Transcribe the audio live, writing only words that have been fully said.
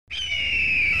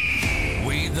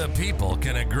The people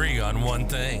can agree on one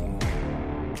thing.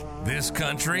 This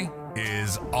country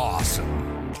is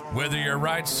awesome. Whether you're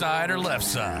right side or left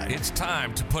side, it's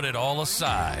time to put it all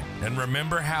aside and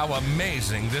remember how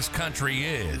amazing this country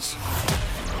is.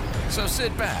 So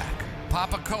sit back,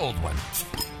 pop a cold one,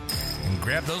 and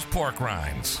grab those pork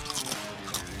rinds.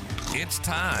 It's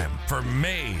time for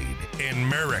Made in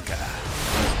America.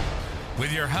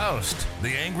 With your host,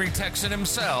 the angry Texan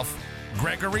himself,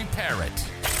 Gregory Parrott.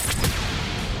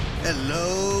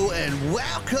 Hello and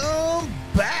welcome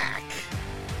back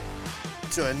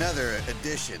to another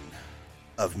edition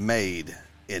of Made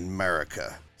in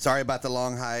America. Sorry about the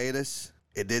long hiatus.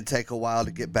 It did take a while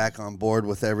to get back on board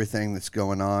with everything that's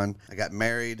going on. I got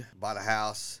married, bought a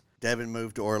house. Devin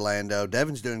moved to Orlando.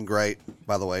 Devin's doing great,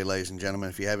 by the way, ladies and gentlemen.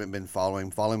 If you haven't been following,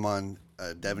 follow him on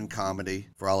Devin Comedy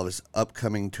for all of his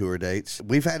upcoming tour dates.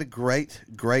 We've had a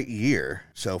great year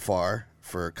so far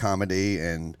for comedy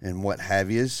and what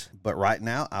have yous. But right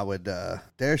now, I would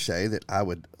dare say that I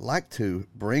would like to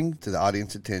bring to the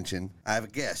audience attention, I have a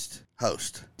guest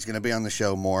host. He's going to be on the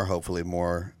show more, hopefully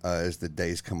more as the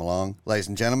days come along. Ladies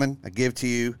and gentlemen, I give to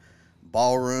you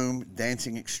ballroom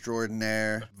dancing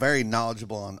extraordinaire, very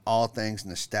knowledgeable on all things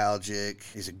nostalgic.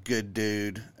 He's a good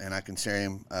dude, and I consider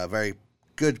him a very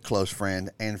good close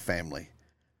friend and family.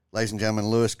 Ladies and gentlemen,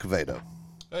 Louis Quevedo.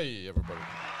 Hey, everybody.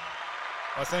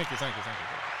 Oh, thank you.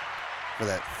 For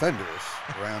that thunderous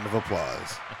round of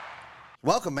applause.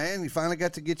 Welcome, man. You finally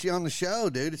got to get you on the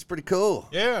show, dude. It's pretty cool.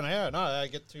 Yeah. No, I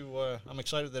get to. I'm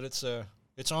excited that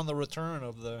it's on the return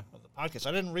of the podcast.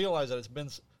 I didn't realize that it's been.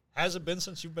 Has it been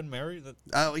since you've been married?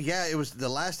 Oh, yeah. It was the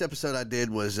last episode I did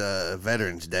was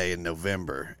Veterans Day in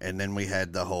November, and then we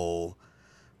had the whole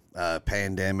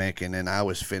pandemic, and then I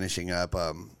was finishing up.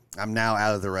 I'm now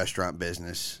out of the restaurant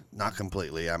business, not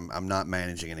completely. I'm not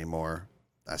managing anymore.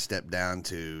 I stepped down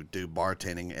to do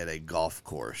bartending at a golf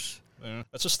course. Yeah,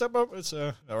 it's a step up. It's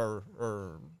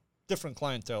or different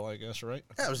clientele, I guess, right?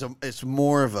 Yeah, it's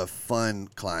more of a fun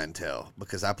clientele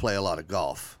because I play a lot of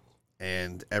golf,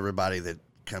 and everybody that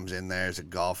comes in there is a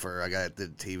golfer. I got the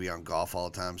TV on golf all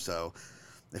the time, so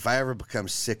if I ever become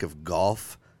sick of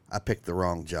golf, I picked the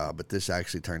wrong job. But this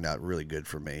actually turned out really good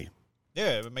for me.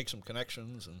 Yeah, it makes some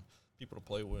connections and people to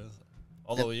play with.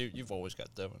 Although you've always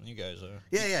got Devin. You guys are.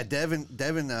 Yeah, Devin,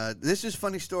 this is a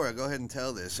funny story. I'll go ahead and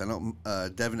tell this. I don't,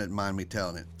 Devin didn't mind me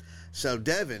telling it. So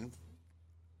Devin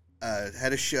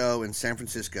had a show in San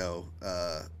Francisco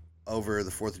over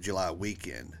the 4th of July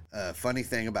weekend. Funny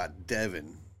thing about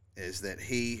Devin is that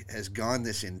he has gone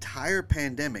the entire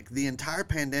pandemic,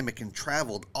 and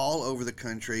traveled all over the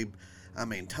country. I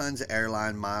mean, tons of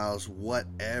airline miles,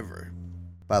 whatever.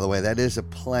 By the way, that is a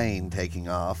plane taking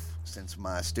off since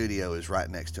my studio is right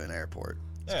next to an airport.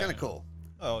 It's kind of cool.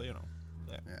 Oh, you know.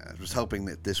 Yeah, I was hoping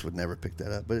that this would never pick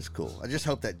that up, but it's cool. I just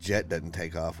hope that jet doesn't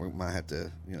take off. We might have to,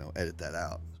 edit that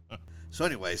out. So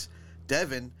anyways,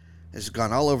 Devin has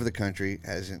gone all over the country,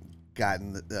 hasn't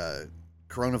gotten the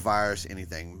coronavirus,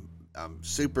 anything.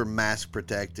 Super mask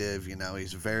protective.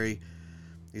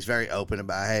 He's very open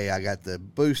about, hey, I got the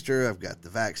booster, I've got the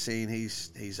vaccine.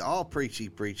 He's all preachy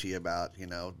about,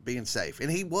 being safe.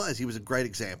 And he was a great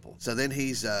example. So then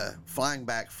he's flying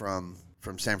back from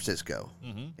San Francisco.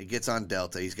 Mm-hmm. He gets on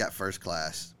Delta. He's got first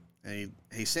class. And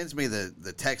he sends me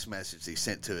the text message he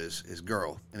sent to his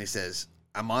girl. And he says,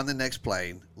 I'm on the next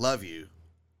plane. Love you.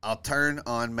 I'll turn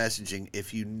on messaging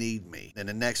if you need me. And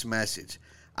the next message,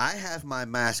 I have my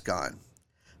mask on.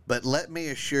 But let me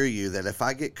assure you that if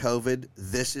I get COVID,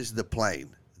 this is the plane.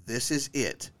 This is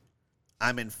it.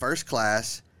 I'm in first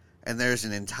class, and there's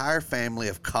an entire family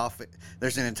coughing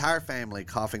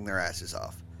their asses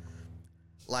off.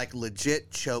 Like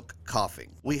legit choke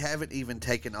coughing. We haven't even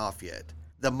taken off yet.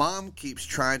 The mom keeps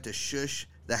trying to shush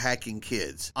the hacking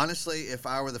kids. Honestly, if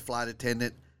I were the flight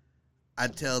attendant,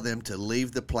 I'd tell them to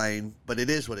leave the plane, but it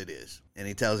is what it is. And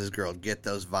he tells his girl, get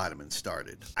those vitamins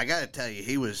started. I got to tell you,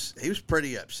 he was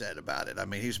pretty upset about it. I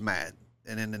mean, he's mad.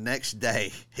 And then the next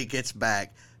day, he gets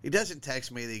back. He doesn't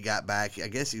text me that he got back. I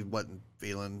guess he wasn't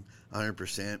feeling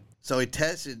 100%. So he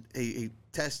tested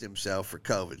himself for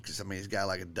COVID because, he's got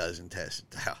like a dozen tests at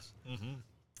the house. Mm-hmm.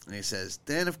 And he says,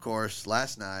 then, of course,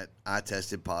 last night, I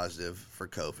tested positive for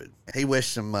COVID. He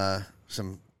wished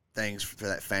some things for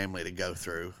that family to go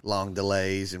through, long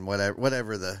delays and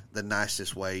whatever the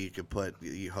nicest way you could put.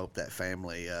 You hope that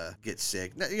family gets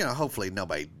sick. Hopefully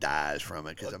nobody dies from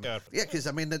it. Because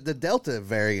the Delta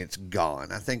variant's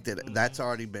gone. I think that's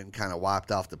already been kind of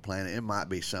wiped off the planet. It might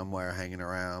be somewhere hanging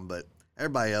around, but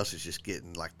everybody else is just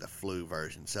getting like the flu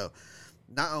version. So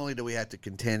not only do we have to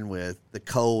contend with the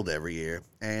cold every year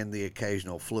and the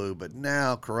occasional flu, but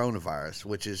now coronavirus,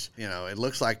 which is, it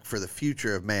looks like for the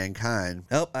future of mankind.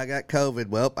 Oh, I got COVID.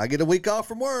 Well, I get a week off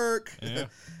from work. Yeah.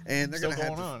 And they're Still going to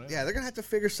have to, going on, they're going to have to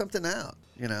figure something out,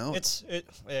 I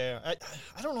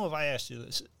don't know if I asked you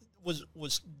this.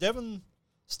 Was Devin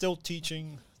still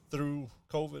teaching through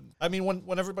COVID? I mean,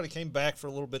 when everybody came back for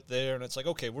a little bit there, and it's like,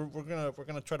 okay, we're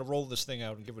gonna try to roll this thing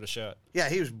out and give it a shot. Yeah,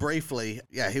 he was briefly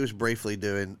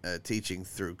doing teaching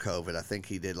through COVID. I think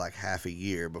he did like half a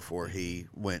year before he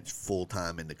went full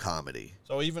time into comedy.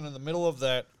 So even in the middle of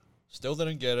that, still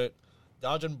didn't get it,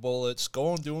 dodging bullets,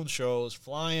 doing shows,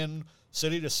 flying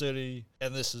city to city,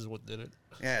 and this is what did it.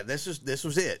 Yeah, this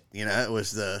was it. It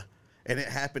was and it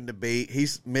happened to be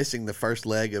he's missing the first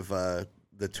leg of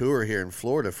the tour here in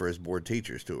Florida for his board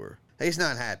teachers tour. He's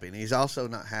not happy, and he's also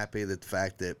not happy that the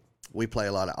fact that we play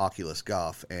a lot of Oculus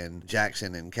golf, and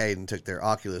Jackson and Caden took their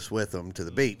Oculus with them to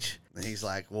the beach. And he's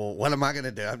like, well, what am I going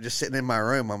to do? I'm just sitting in my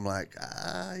room. I'm like,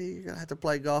 you're going to have to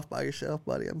play golf by yourself,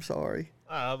 buddy. I'm sorry.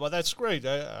 Well, that's great.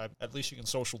 At least you can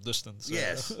social distance.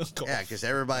 Yes. Yeah, because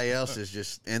everybody else is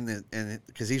just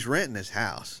because he's renting his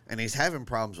house, and he's having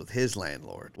problems with his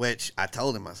landlord, which I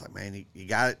told him, I was like, man, you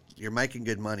got it. You're making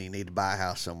good money. You need to buy a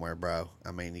house somewhere, bro.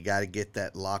 I mean, you got to get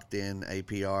that locked in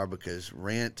APR because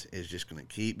rent is just going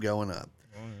to keep going up.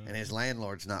 And his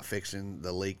landlord's not fixing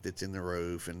the leak that's in the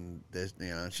roof, and this,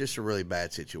 it's just a really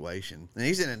bad situation. And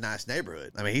he's in a nice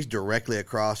neighborhood. I mean, he's directly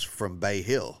across from Bay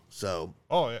Hill, so.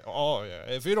 Oh yeah.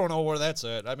 If you don't know where that's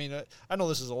at, I mean, I know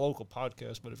this is a local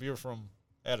podcast, but if you're from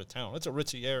out of town, it's a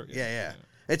ritzy area. Yeah.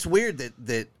 It's weird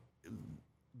that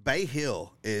Bay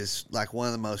Hill is like one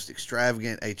of the most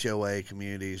extravagant HOA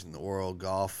communities in the world.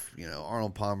 Golf,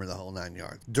 Arnold Palmer, the whole 9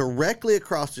 yards. Directly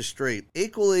across the street,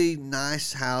 equally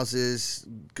nice houses,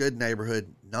 good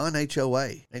neighborhood,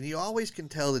 non-HOA. And you always can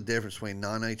tell the difference between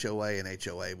non-HOA and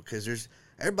HOA because there's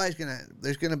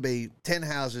going to be 10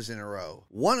 houses in a row.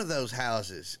 One of those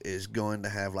houses is going to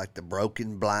have like the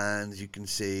broken blinds you can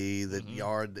see, the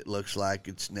yard that looks like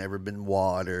it's never been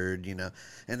watered,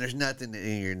 and there's nothing that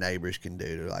any of your neighbors can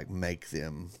do to like make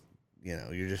them,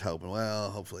 you're just hoping,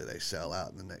 well, hopefully they sell out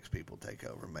and the next people take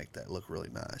over and make that look really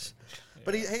nice. Yeah.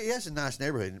 But he has a nice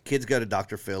neighborhood. Kids go to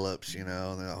Dr. Phillips,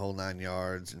 the whole 9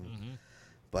 yards.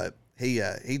 But he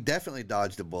definitely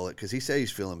dodged a bullet because he said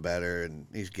he's feeling better and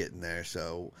he's getting there.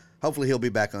 So hopefully he'll be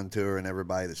back on tour and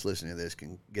everybody that's listening to this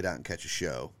can get out and catch a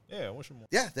show. Yeah, I wish him more.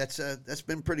 Yeah, that's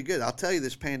been pretty good. I'll tell you,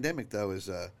 this pandemic though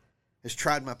has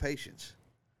tried my patience.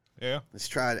 Yeah, it's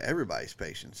tried everybody's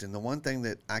patience. And the one thing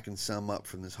that I can sum up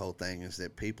from this whole thing is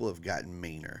that people have gotten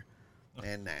meaner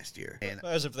and nastier. And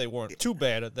as if they weren't too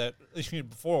bad at that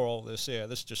before all this. Yeah,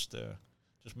 this just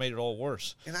made it all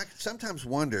worse. And I sometimes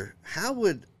wonder, how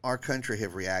would our country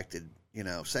have reacted,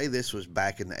 say this was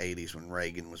back in the 80s when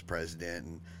Reagan was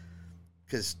president.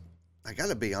 Because I got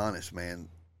to be honest, man,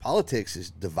 politics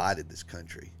has divided this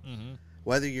country. Mm-hmm.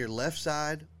 Whether you're left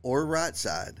side or right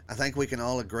side, I think we can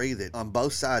all agree that on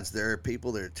both sides there are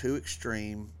people that are too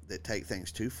extreme, that take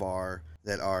things too far,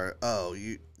 that are,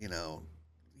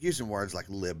 using words like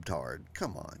libtard.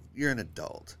 Come on, you're an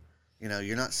adult.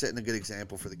 You're not setting a good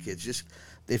example for the kids. Just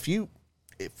if you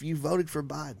voted for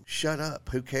Biden, shut up.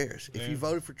 Who cares? If you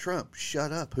voted for Trump,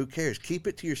 shut up. Who cares? Keep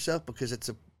it to yourself because it's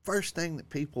the first thing that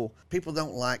people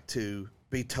don't like to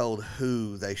be told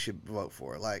who they should vote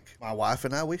for. Like my wife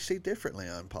and I, we see differently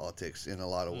on politics in a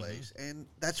lot of ways, and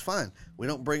that's fine. We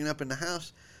don't bring it up in the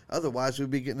house. Otherwise, we'd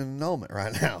be getting an annulment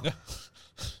right now.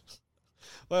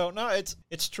 Well, no,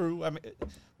 it's true. I mean,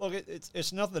 look,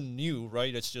 it's nothing new,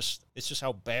 right? It's just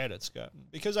how bad it's gotten.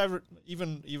 Because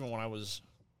even when I was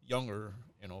younger,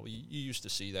 you used to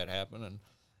see that happen,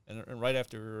 and right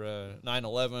after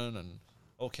 9/11, and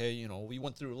we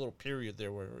went through a little period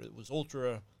there where it was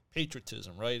ultra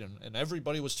patriotism, right? And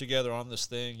everybody was together on this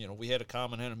thing. We had a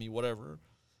common enemy, whatever,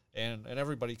 and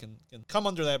everybody can come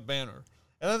under that banner.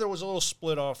 And then there was a little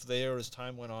split off there as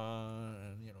time went on,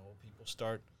 and people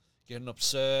start getting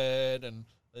upset, and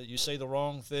you say the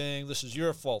wrong thing, this is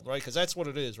your fault, right? Because that's what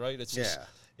it is, right? It's just,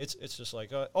 it's just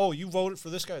like, you voted for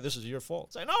this guy, this is your fault.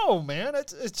 It's like, no, man,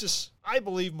 it's just, I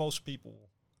believe most people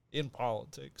in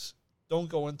politics don't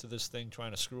go into this thing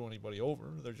trying to screw anybody over.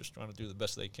 They're just trying to do the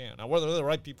best they can. Now, whether they're the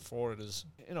right people for it is,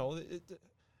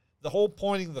 the whole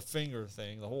pointing the finger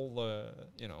thing, the whole,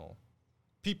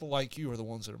 people like you are the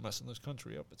ones that are messing this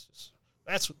country up. It's just,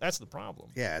 that's the problem.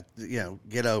 Yeah,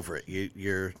 get over it.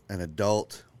 You're an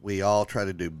adult. We all try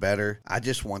to do better. I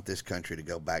just want this country to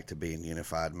go back to being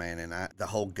unified, man. And the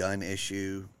whole gun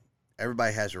issue,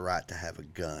 everybody has a right to have a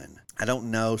gun. I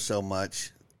don't know so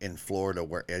much in Florida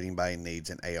where anybody needs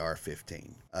an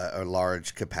AR-15 or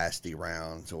large capacity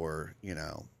rounds, or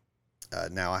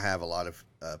now I have a lot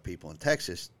of people in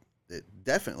Texas that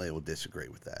definitely will disagree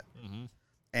with that. Mm-hmm.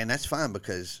 And that's fine,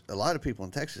 because a lot of people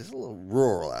in Texas, it's a little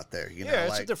rural out there.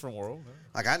 It's a different world.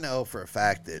 Like, I know for a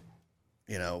fact that,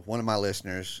 one of my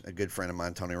listeners, a good friend of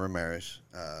mine, Tony Ramirez,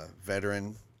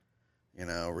 veteran,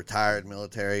 retired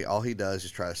military, all he does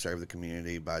is try to serve the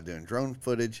community by doing drone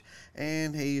footage,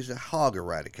 and he's a hog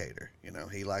eradicator.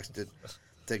 He likes to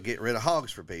get rid of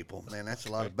hogs for people. Man, that's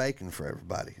a lot of bacon for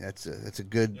everybody. That's a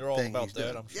good You're all thing about he's that,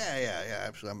 doing. I'm sure. Yeah,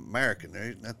 absolutely. I'm American.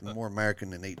 There's nothing more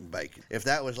American than eating bacon. If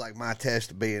that was like my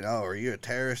test of being, are you a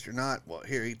terrorist or not? Well,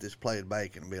 here, eat this plate of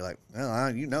bacon, and be like, well,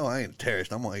 I ain't a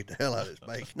terrorist. I'm gonna eat the hell out of this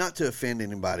bacon. Not to offend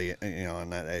anybody, on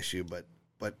that issue,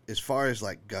 but as far as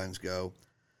like guns go,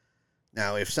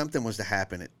 now if something was to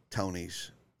happen at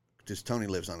Tony's, because Tony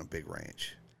lives on a big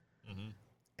ranch,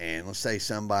 and let's say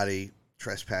somebody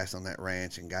trespassed on that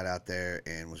ranch and got out there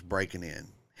and was breaking in.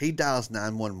 He dials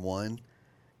 911.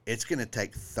 It's going to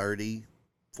take 30,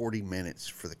 40 minutes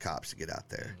for the cops to get out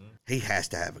there. He has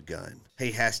to have a gun.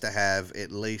 He has to have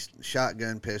at least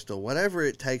shotgun, pistol, whatever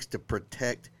it takes to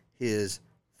protect his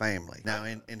family. Now,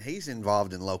 and he's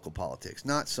involved in local politics.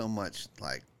 Not so much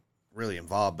like really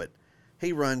involved, but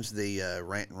he runs the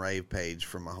Rant and Rave page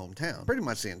for my hometown. Pretty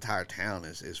much the entire town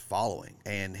is following.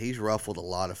 And he's ruffled a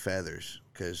lot of feathers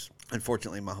because,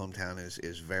 unfortunately, my hometown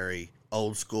is very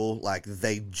old school. Like,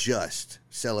 they just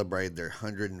celebrated their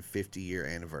 150-year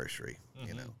anniversary.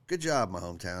 Good job, my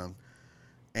hometown.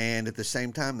 And at the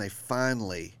same time, they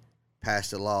finally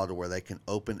passed a law to where they can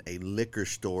open a liquor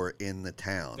store in the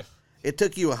town. It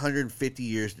took you 150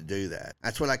 years to do that.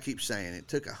 That's what I keep saying. It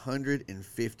took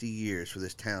 150 years for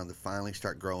this town to finally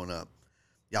start growing up.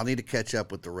 Y'all need to catch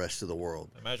up with the rest of the world.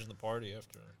 Imagine the party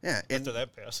after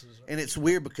that passes. Right? And it's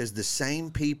weird because the same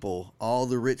people, all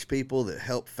the rich people that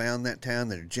helped found that town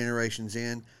that are generations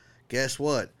in, guess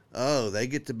what? Oh, they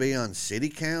get to be on city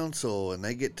council and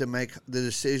they get to make the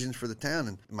decisions for the town.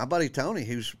 And my buddy Tony,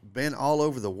 who's been all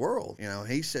over the world,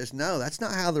 he says, no, that's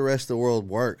not how the rest of the world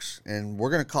works. And we're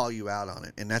going to call you out on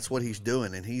it. And that's what he's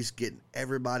doing. And he's getting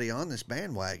everybody on this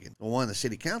bandwagon. Well, one of the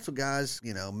city council guys,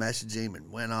 messaged him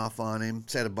and went off on him,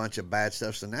 said a bunch of bad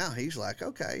stuff. So now he's like,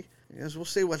 okay, we'll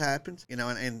see what happens.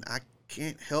 And I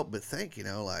can't help but think,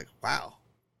 like, wow,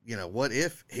 what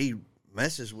if he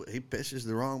pisses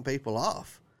the wrong people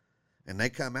off? And they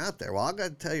come out there. Well, I got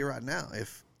to tell you right now,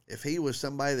 if he was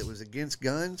somebody that was against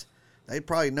guns, they'd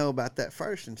probably know about that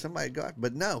first, and somebody got.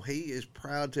 But no, he is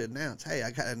proud to announce, "Hey, I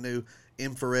got a new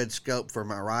infrared scope for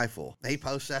my rifle." He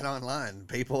posts that online.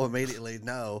 People immediately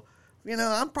know.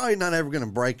 I'm probably not ever going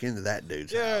to break into that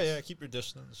dude's house. Yeah. Keep your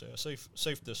distance. Yeah,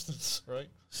 safe distance, right?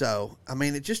 So, I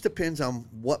mean, it just depends on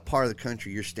what part of the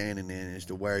country you're standing in as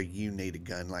to where you need a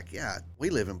gun. Like, yeah,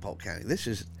 we live in Polk County. This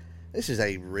is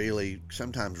a really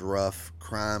sometimes rough,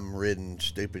 crime-ridden,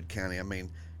 stupid county. I mean,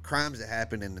 crimes that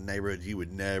happen in the neighborhoods you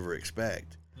would never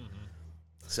expect.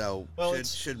 So,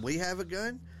 should we have a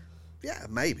gun? Yeah,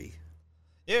 maybe.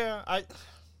 Yeah,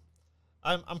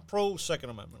 I'm pro Second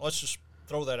Amendment. Let's just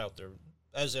throw that out there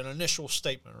as an initial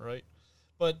statement, right?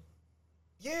 But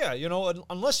yeah,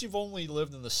 unless you've only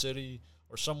lived in the city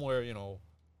or somewhere,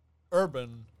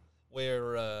 urban,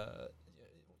 where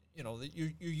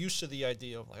you're used to the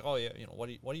idea of like, oh yeah,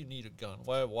 why do you need a gun?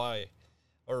 Why?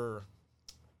 Or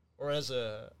as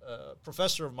a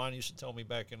professor of mine used to tell me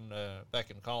back in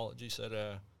college, he said,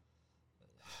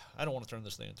 I don't want to turn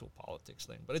this thing into a politics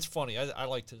thing, but it's funny. I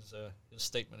liked his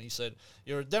statement. He said,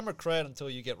 "You're a Democrat until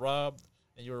you get robbed,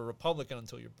 and you're a Republican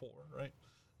until you're poor." Right?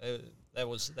 That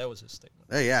was his statement.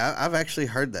 Yeah, I've actually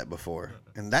heard that before,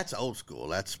 and that's old school.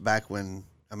 That's back when.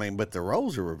 I mean, but the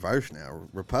roles are reversed now.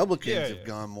 Republicans have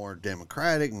gone more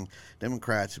Democratic, and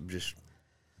Democrats have just,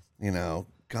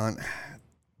 gone.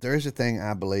 There's a thing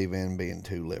I believe in, being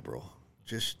too liberal.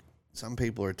 Just some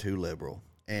people are too liberal,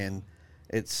 and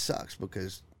it sucks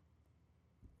because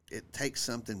it takes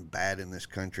something bad in this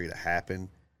country to happen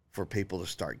for people to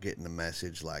start getting the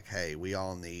message like, hey, we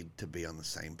all need to be on the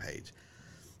same page.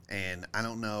 And I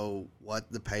don't know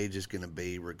what the page is going to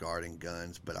be regarding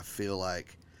guns, but I feel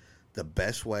like the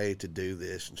best way to do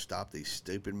this and stop these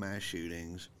stupid mass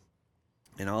shootings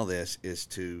and all this is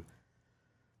to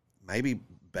maybe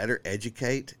better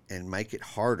educate and make it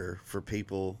harder for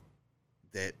people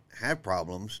that have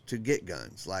problems to get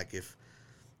guns. Like if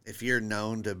you're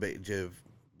known to have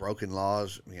broken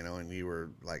laws, and you were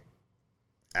like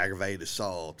aggravated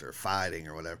assault or fighting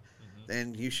or whatever,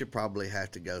 then you should probably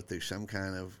have to go through some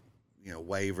kind of,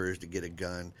 waivers to get a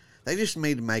gun. They just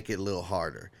need to make it a little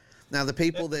harder. Now, the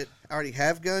people that already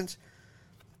have guns,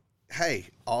 hey,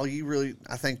 I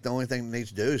think the only thing that needs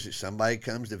to do is that somebody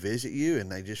comes to visit you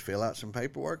and they just fill out some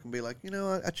paperwork and be like,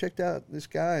 I checked out this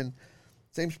guy and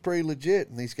seems pretty legit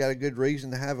and he's got a good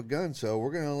reason to have a gun, so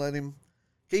we're going to let him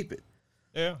keep it.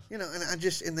 Yeah. And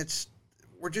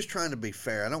we're just trying to be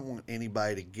fair. I don't want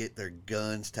anybody to get their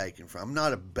guns taken from. I'm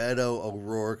not a Beto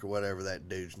O'Rourke or whatever that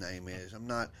dude's name is. I'm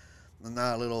not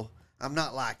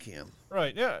like him.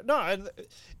 Right. Yeah. No, and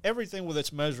everything with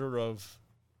its measure of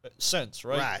sense,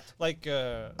 right? Right. Like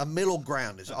a middle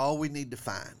ground is all we need to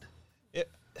find.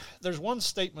 There's one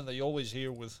statement that you always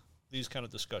hear with these kind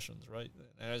of discussions, right?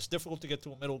 And it's difficult to get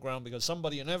to a middle ground because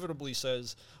somebody inevitably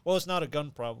says, well, it's not a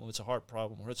gun problem, it's a heart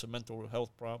problem, or it's a mental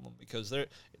health problem, because they're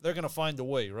going to find a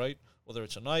way, right? Whether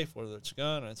it's a knife, whether it's a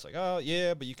gun, and it's like, oh,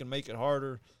 yeah, but you can make it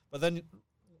harder. But then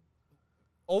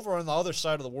over on the other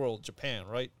side of the world, Japan,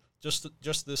 right? Just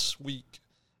this week,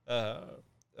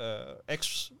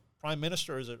 ex-prime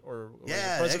minister, is it? Or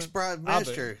ex-prime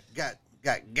minister got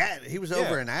he was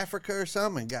over in Africa or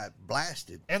something and got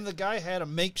blasted. And the guy had a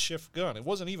makeshift gun. It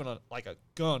wasn't even like a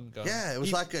gun. Yeah, it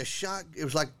was like a shot. It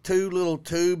was like two little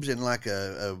tubes and like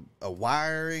a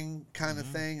wiring kind of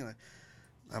thing.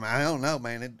 I mean, I don't know,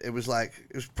 man. It was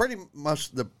pretty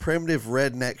much the primitive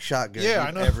redneck shotgun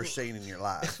you've ever seen in your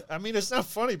life. I mean, it's not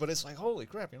funny, but it's like, holy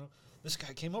crap, this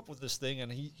guy came up with this thing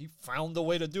and he found a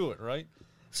way to do it, right?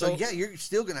 So, you're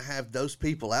still going to have those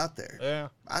people out there. Yeah.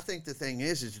 I think the thing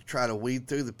is to try to weed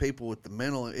through the people with the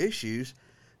mental issues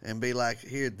and be like,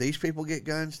 here, these people get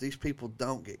guns, these people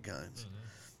don't get guns.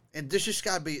 Mm-hmm. And this just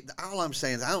got to be, all I'm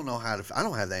saying is I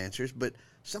don't have the answers, but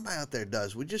somebody out there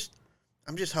does.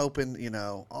 I'm just hoping,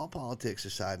 all politics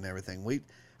aside and everything,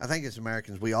 I think as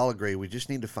Americans, we all agree we just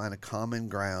need to find a common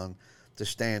ground to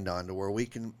stand on to where we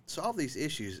can solve these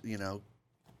issues,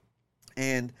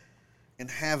 and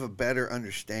have a better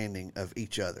understanding of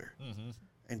each other. Mm-hmm.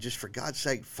 And just for God's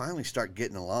sake, finally start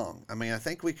getting along. I mean, I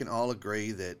think we can all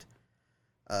agree that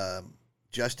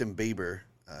Justin Bieber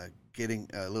getting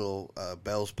a little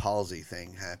Bell's palsy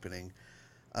thing happening,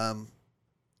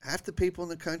 half the people in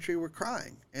the country were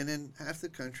crying, and then half the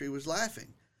country was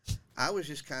laughing. I was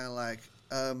just kind of like,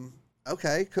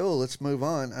 okay, cool, let's move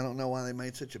on. I don't know why they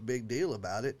made such a big deal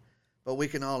about it, but we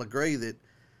can all agree that,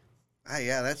 hey,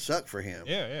 yeah, that sucked for him.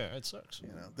 Yeah, it sucks.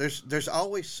 There's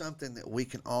always something that we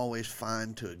can always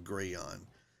find to agree on.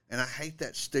 And I hate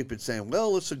that stupid saying,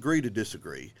 well, let's agree to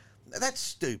disagree. That's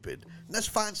stupid. Let's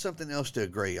find something else to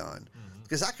agree on.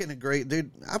 Because I can agree,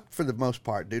 dude, I, for the most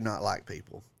part, do not like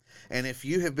people. And if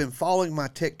you have been following my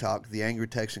TikTok, The Angry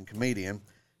Texan Comedian,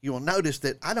 you will notice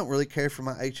that I don't really care for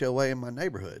my HOA in my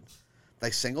neighborhood.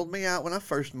 They singled me out when I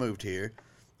first moved here.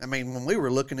 I mean, when we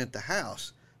were looking at the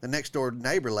house, the next door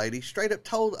neighbor lady straight up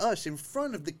told us in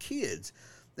front of the kids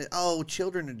that, oh,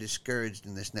 children are discouraged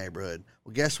in this neighborhood.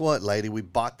 Well, guess what, lady? We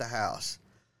bought the house.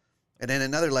 And then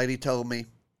another lady told me,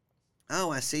 oh,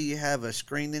 I see you have a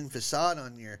screened-in facade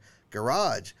on your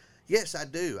garage. Yes, I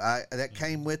do. That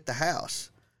came with the house.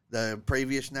 The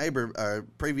previous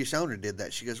owner did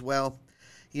that. She goes, well,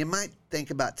 you might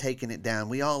think about taking it down.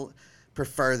 We all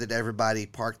prefer that everybody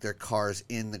park their cars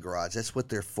in the garage. That's what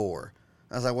they're for.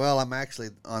 I was like, well, I'm actually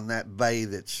on that bay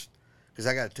because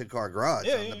I got a 2-car garage.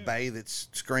 The bay that's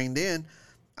screened in,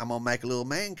 I'm going to make a little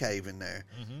man cave in there.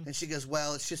 Mm-hmm. And she goes,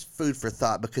 well, it's just food for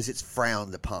thought because it's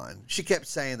frowned upon. She kept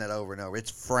saying that over and over.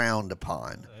 It's frowned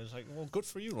upon. I was like, well, good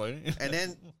for you, lady.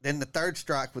 And then the third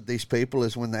strike with these people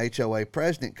is when the HOA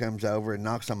president comes over and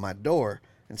knocks on my door.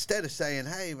 Instead of saying,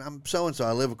 hey, I'm so-and-so,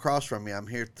 I live across from you. I'm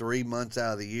here 3 months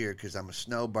out of the year because I'm a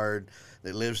snowbird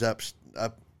that lives up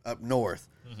north.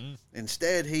 Mm-hmm.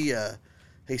 Instead, he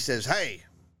says, hey,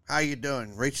 how you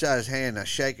doing? Reaches out his hand, I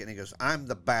shake it, and he goes, I'm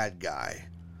the bad guy.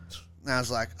 And I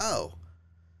was like, oh.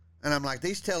 And I'm like,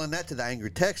 he's telling that to the Angry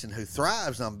Texan who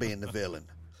thrives on being the villain.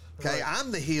 Okay, right.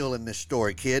 I'm the heel in this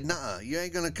story, kid. Nuh-uh, you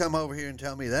ain't going to come over here and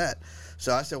tell me that.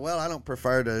 So I said, well, I don't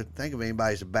prefer to think of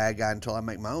anybody as a bad guy until I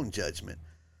make my own judgment.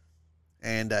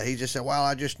 And he just said, well,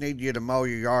 I just need you to mow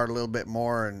your yard a little bit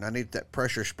more, and I need that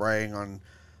pressure spraying on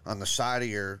the side of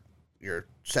your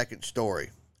second story.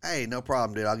 Hey, no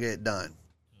problem, dude. I'll get it done.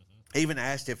 Mm-hmm. Even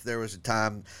asked if there was a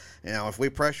time, if we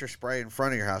pressure spray in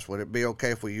front of your house, would it be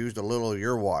okay if we used a little of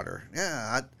your water?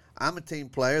 Yeah, I'm a team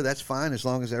player. That's fine as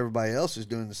long as everybody else is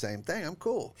doing the same thing. I'm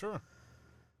cool. Sure.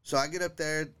 So I get up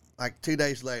there like 2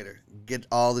 days later, get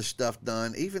all this stuff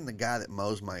done. Even the guy that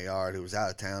mows my yard, who was out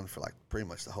of town for like pretty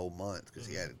much the whole month because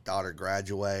he had a daughter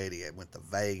graduate, he went to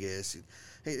Vegas.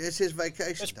 It's his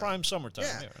vacation. It's prime summertime.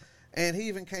 Yeah. And he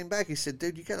even came back. He said,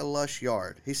 dude, you got a lush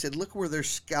yard. He said, look where they're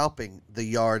scalping the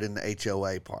yard in the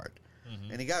HOA part.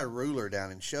 Mm-hmm. And he got a ruler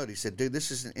down and showed. He said, dude, this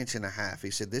is 1.5 inches.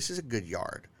 He said, this is a good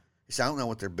yard. He said, I don't know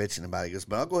what they're bitching about. He goes,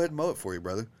 but I'll go ahead and mow it for you,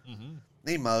 brother.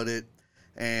 He mowed it,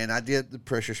 and I did the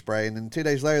pressure spray. And then 2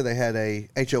 days later, they had a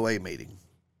HOA meeting.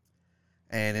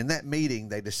 And in that meeting,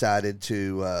 they decided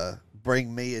to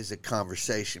bring me as a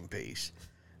conversation piece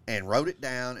and wrote it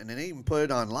down and then even put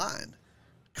it online,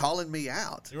 calling me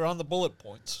out. You were on the bullet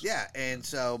points. Yeah, and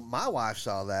so my wife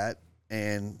saw that,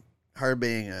 and her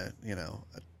being a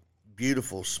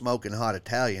beautiful, smoking hot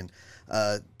Italian,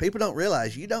 people don't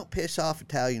realize you don't piss off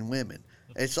Italian women.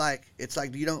 It's like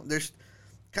you don't. There's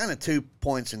kind of 2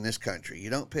 points in this country. You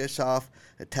don't piss off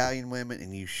Italian women,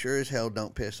 and you sure as hell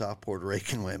don't piss off Puerto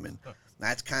Rican women.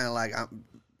 That's kind of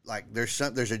like there's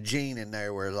a gene in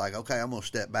there where like, okay, I'm gonna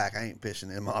step back. I ain't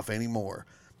pissing them off anymore.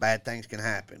 Bad things can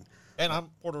happen. And I'm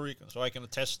Puerto Rican, so I can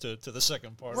attest to the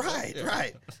second part. Right, Yeah.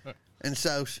 right. And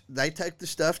so they take the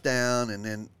stuff down, and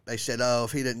then they said, oh,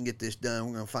 if he doesn't get this done,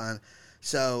 we're going to find.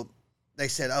 So they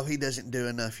said, oh, he doesn't do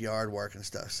enough yard work and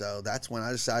stuff. So that's when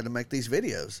I decided to make these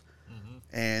videos.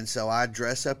 And so I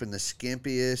dress up in the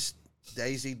skimpiest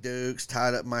Daisy Dukes,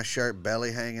 tied up my shirt,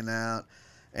 belly hanging out.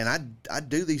 And I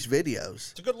do these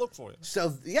videos. It's a good look for you.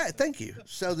 So, yeah, thank you.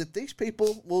 So that these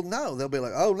people will know. They'll be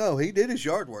like, oh, no, he did his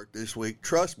yard work this week.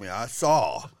 Trust me, I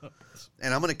saw.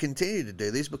 And I'm going to continue to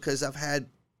do these because I've had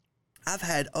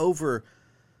over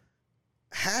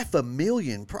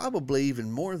 500,000, probably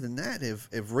even more than that,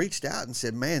 have reached out and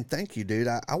said, man, thank you, dude.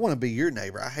 I want to be your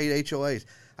neighbor. I hate HOAs.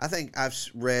 I think I've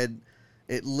read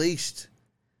at least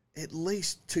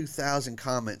 2,000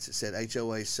 comments that said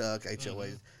HOAs suck,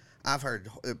 HOAs. I've heard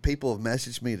people have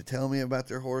messaged me to tell me about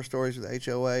their horror stories with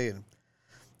HOA, and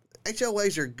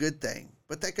HOAs are a good thing,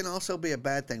 but they can also be a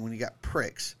bad thing when you got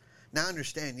pricks. Now, I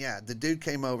understand, yeah, the dude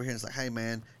came over here and was like, hey,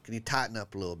 man, can you tighten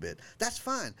up a little bit? That's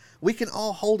fine. We can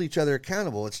all hold each other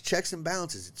accountable. It's checks and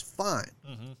balances. It's fine.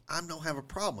 I don't have a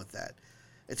problem with that.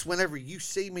 It's whenever you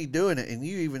see me doing it, and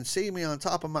you even see me on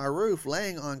top of my roof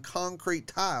laying on concrete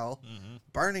tile,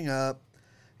 burning up,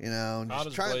 Hot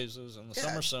as blazes in the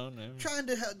summer sun. Yeah. Trying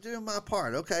to do my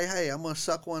part. Okay, hey, I'm going to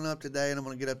suck one up today, and I'm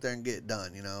going to get up there and get it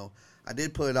done, I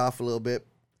did put it off a little bit,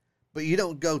 but you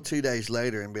don't go 2 days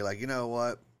later and be like, you know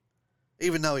what?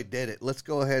 Even though he did it, let's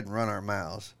go ahead and run our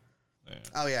mouths. Yeah.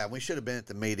 Oh, yeah, we should have been at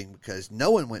the meeting because no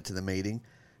one went to the meeting,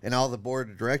 and all the board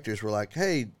of directors were like,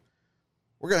 hey,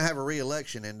 we're going to have a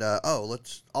re-election, and,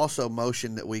 let's also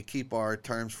motion that we keep our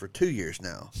terms for 2 years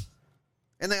now.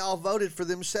 And they all voted for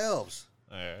themselves.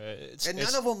 And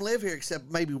none of them live here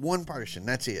except maybe one person.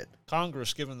 That's it.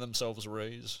 Congress giving themselves a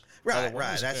raise. Right.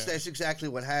 That's exactly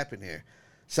what happened here.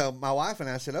 So my wife and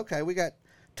I said, okay, we got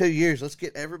 2 years. Let's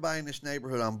get everybody in this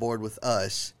neighborhood on board with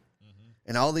us.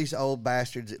 And all these old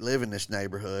bastards that live in this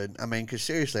neighborhood. I mean, because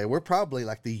seriously, we're probably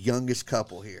like the youngest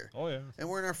couple here. Oh, yeah. And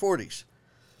we're in our 40s.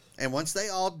 And once they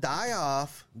all die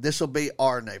off, this will be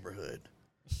our neighborhood.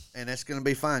 And that's going to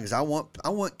be fine because I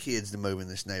want kids to move in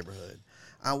this neighborhood.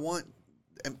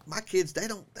 And my kids,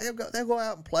 they'll go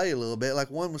out and play a little bit. Like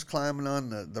one was climbing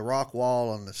on the rock wall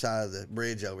on the side of the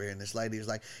bridge over here, and this lady was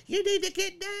like, "You need to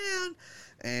get down."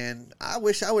 And I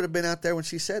wish I would have been out there when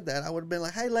she said that. I would have been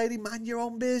like, "Hey, lady, mind your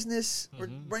own business. We're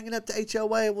bringing it up to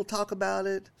HOA. We'll talk about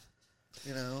it."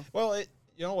 Well,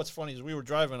 what's funny is we were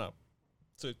driving up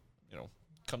to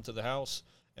come to the house,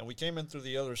 and we came in through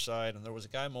the other side, and there was a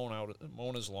guy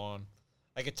mowing his lawn.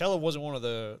 I could tell it wasn't one of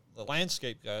the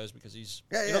landscape guys because he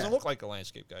doesn't look like a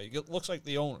landscape guy. He looks like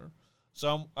the owner.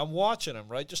 So I'm watching him,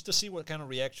 right, just to see what kind of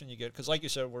reaction you get. Because like you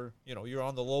said, you're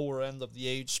on the lower end of the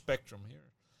age spectrum here.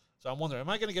 So I'm wondering, am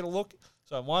I going to get a look?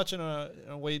 So I'm watching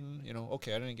and waiting.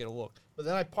 Okay, I didn't get a look. But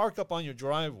then I park up on your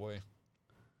driveway.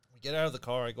 We get out of the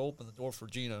car. I go open the door for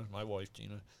Gina, my wife,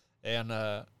 Gina. And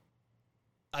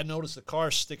I notice the car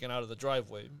sticking out of the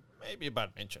driveway, maybe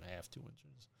about 1.5 inches, 2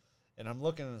 inches. And I'm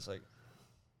looking, and it's like,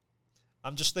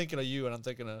 I'm just thinking of you, and I'm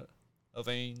thinking of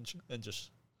Ange, and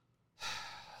just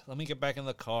let me get back in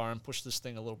the car and push this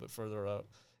thing a little bit further out.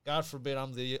 God forbid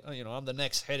I'm the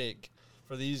next headache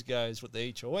for these guys with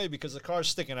the HOA because the car's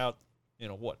sticking out,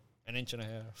 1.5 inches.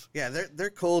 Yeah,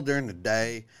 they're cool during the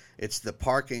day. It's the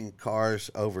parking cars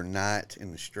overnight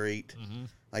in the street.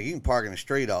 Like you can park in the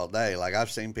street all day. Like I've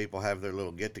seen people have their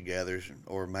little get-togethers,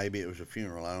 or maybe it was a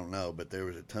funeral. I don't know, but there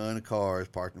was a ton of cars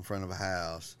parked in front of a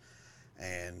house.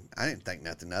 And I didn't think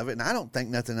nothing of it. And I don't think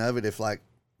nothing of it if,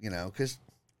 because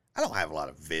I don't have a lot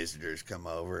of visitors come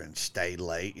over and stay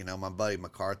late. My buddy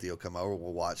McCarthy will come over.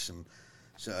 We'll watch some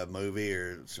movie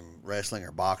or some wrestling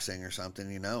or boxing or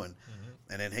something, and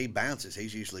then he bounces.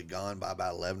 He's usually gone by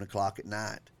about 11 o'clock at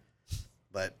night.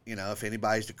 But, if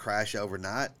anybody's to crash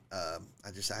overnight,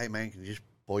 I just say, hey, man, can you just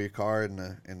pull your car in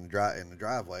the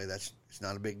driveway? It's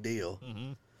not a big deal.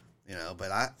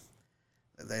 But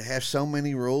they have so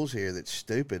many rules here that's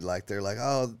stupid. Like, they're like,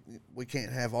 oh, we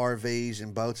can't have RVs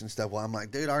and boats and stuff. Well, I'm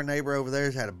like, dude, our neighbor over there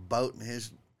has had a boat in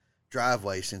his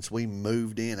driveway since we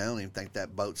moved in. I don't even think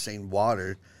that boat's seen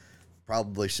water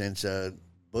probably since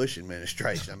Bush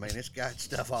administration. I mean, it's got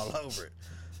stuff all over it.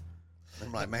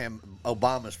 I'm like, man,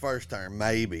 Obama's first term,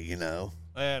 maybe, you know.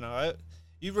 Yeah, no,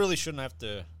 you really shouldn't have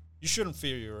to. You shouldn't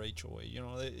fear your HOA. You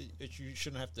know, you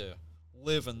shouldn't have to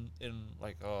live in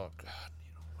like, oh God,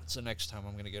 you know, what's the next time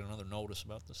I'm going to get another notice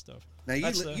about this stuff? Now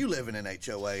you live in an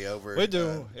HOA over. We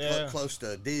do, yeah, close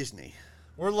to Disney.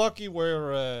 We're lucky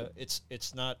where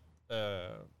it's not a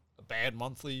bad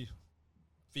monthly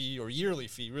fee or yearly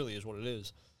fee. Really, is what it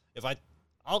is.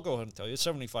 I'll go ahead and tell you, it's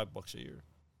 $75 a year.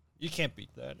 You can't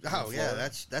beat that. Oh yeah,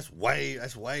 that's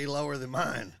way lower than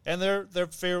mine. And they're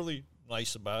fairly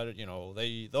nice about it. You know,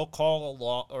 they'll call a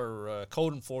law or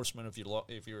code enforcement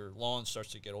if your lawn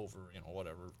starts to get over, you know,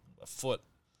 whatever, a foot.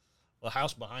 The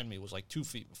house behind me was like 2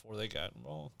 feet before they got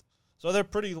involved. So they're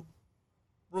pretty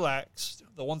relaxed.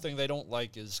 The one thing they don't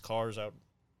like is cars out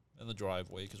in the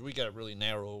driveway because we got really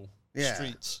narrow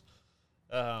streets.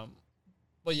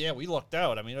 But yeah, we lucked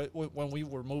out. I mean, when we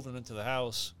were moving into the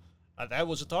house, that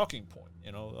was a talking point.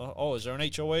 You know, oh, is there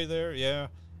an HOA there? Yeah.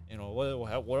 You know,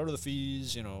 what are the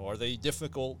fees? You know, are they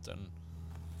difficult? And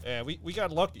yeah, we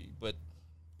got lucky, but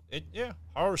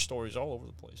horror stories all over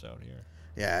the place out here.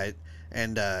 Yeah,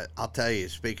 and I'll tell you,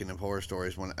 speaking of horror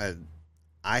stories, when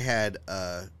I had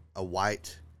a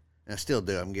white, and I still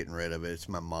do, I'm getting rid of it. It's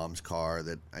my mom's car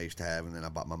that I used to have, and then I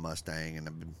bought my Mustang,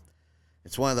 and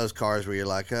it's one of those cars where you're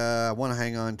like, I want to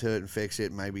hang on to it and fix it,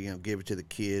 and maybe, you know, give it to the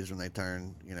kids when they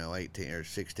turn, you know, 18 or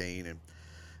 16, and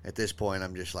at this point,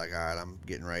 I'm just like, all right, I'm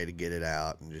getting ready to get it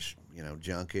out and just, you know,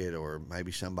 junk it, or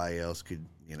maybe somebody else could,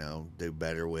 you know, do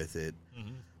better with it.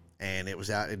 Mm-hmm. And it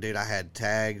was out, and dude, I had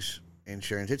tags,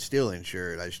 insurance. It's still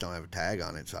insured. I just don't have a tag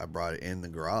on it, so I brought it in the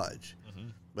garage. Mm-hmm.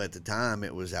 But at the time,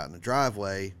 it was out in the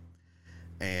driveway,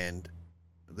 and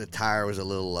the tire was a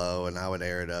little low, and I would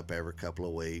air it up every couple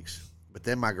of weeks. But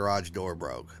then my garage door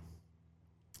broke,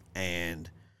 and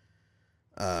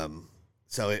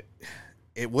so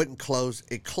it wouldn't close.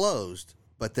 It closed,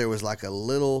 but there was like a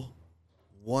little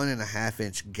 1.5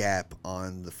 inch gap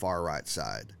on the far right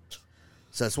side.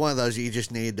 So it's one of those you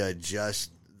just need to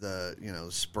adjust the, you know,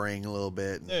 spring a little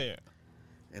bit. And,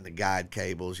 and the guide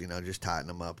cables, you know, just tighten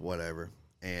them up, whatever.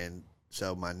 And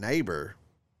so my neighbor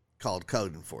called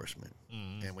code enforcement,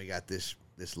 and we got this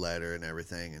letter and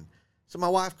everything. And so my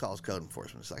wife calls code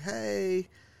enforcement. It's like, hey,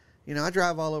 you know, I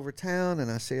drive all over town, and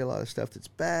I see a lot of stuff that's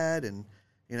bad, and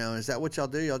you know, is that what y'all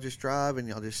do? Y'all just drive and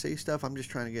y'all just see stuff? I'm just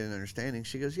trying to get an understanding.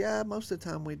 She goes, yeah, most of the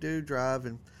time we do drive,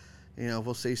 and, you know, if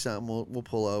we'll see something, we'll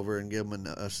pull over and give them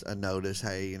a notice.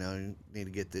 Hey, you know, you need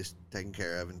to get this taken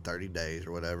care of in 30 days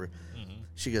or whatever. Mm-hmm.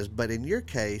 She goes, but in your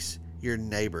case, your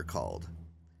neighbor called.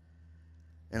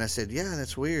 And I said, yeah,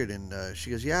 that's weird. And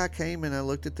she goes, yeah, I came and I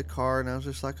looked at the car, and I was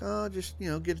just like, oh, just,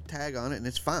 you know, get a tag on it, and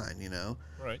it's fine, you know.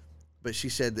 Right. But she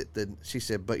said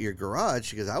but your garage,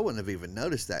 she goes, I wouldn't have even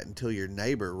noticed that until your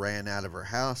neighbor ran out of her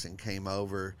house and came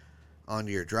over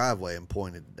onto your driveway and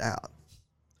pointed it out.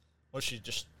 Was she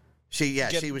just... She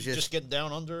was just getting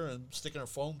down under and sticking her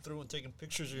phone through and taking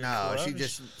pictures of your garage? No,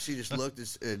 she just looked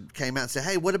and came out and said,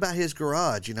 hey, what about his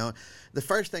garage? You know, the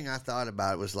first thing I thought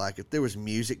about was like, if there was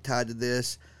music tied to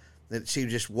this, that she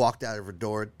just walked out of her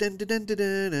door, dun, dun, dun, dun,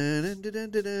 dun, dun, dun,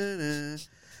 dun, dun, dun.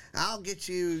 I'll get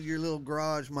you your little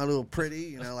garage, my little pretty,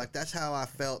 you know, like that's how I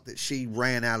felt that she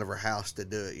ran out of her house to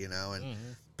do it, you know, and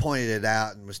pointed it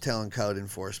out and was telling code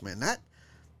enforcement. And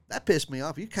that pissed me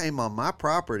off. You came on my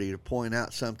property to point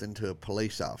out something to a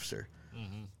police officer.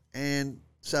 Mm-hmm. And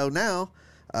so now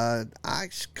I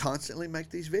constantly make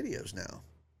these videos now.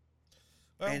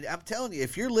 Well, and I'm telling you,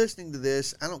 if you're listening to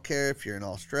this, I don't care if you're in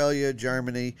Australia,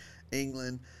 Germany,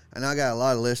 England, and I got a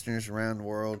lot of listeners around the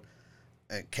world,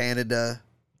 Canada.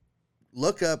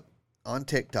 Look up on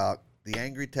TikTok, The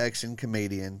Angry Texan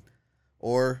Comedian,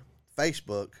 or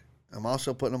Facebook. I'm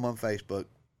also putting them on Facebook,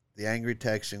 The Angry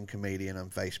Texan Comedian on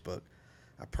Facebook.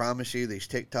 I promise you these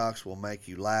TikToks will make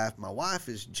you laugh. My wife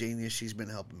is genius. She's been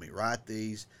helping me write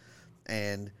these.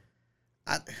 And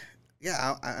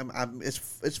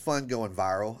it's fun going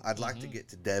viral. I'd like to get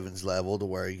to Devin's level to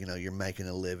where, you know, you're making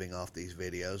a living off these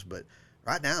videos. But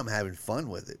right now I'm having fun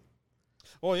with it.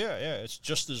 Well, yeah. It's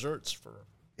just desserts for...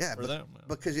 Yeah, for them.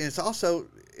 Because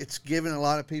it's given a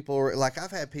lot of people, like I've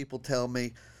had people tell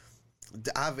me,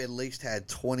 I've at least had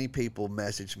 20 people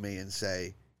message me and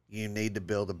say, you need to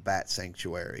build a bat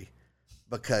sanctuary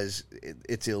because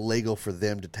it's illegal for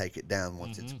them to take it down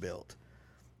once it's built.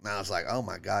 And I was like, oh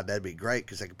my God, that'd be great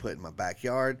because I could put it in my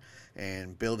backyard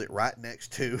and build it right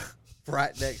next to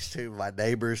right next to my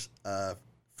neighbor's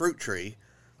fruit tree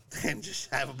and just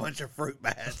have a bunch of fruit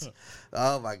bats.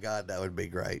 Oh my God, that would be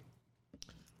great.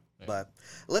 Yeah. But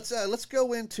let's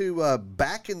go into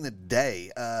back in the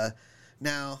day.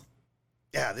 Now,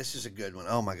 yeah, this is a good one.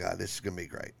 Oh my God, this is gonna be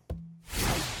great.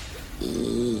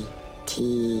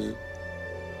 E.T.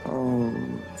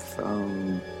 Home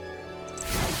Phone.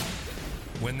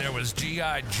 When there was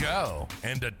G.I. Joe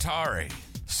and Atari,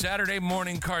 Saturday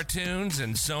morning cartoons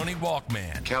and Sony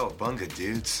Walkman. Cowabunga,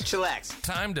 dudes. Chillax.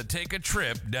 Time to take a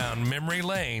trip down memory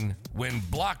lane when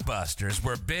blockbusters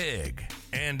were big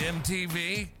and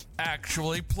MTV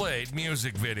actually played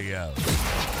music videos.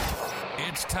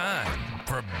 It's time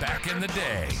for Back in the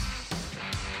Day.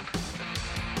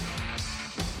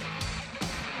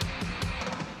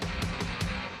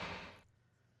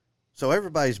 So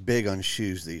everybody's big on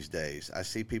shoes these days. I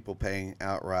see people paying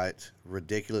outright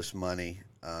ridiculous money.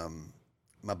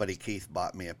 My buddy Keith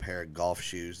bought me a pair of golf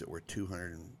shoes that were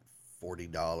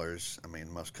 $240. I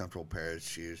mean, most comfortable pair of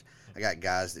shoes. I got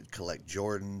guys that collect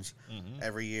Jordans.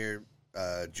 Every year,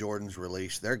 Jordans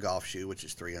release their golf shoe, which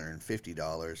is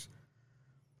 $350.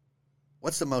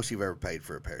 What's the most you've ever paid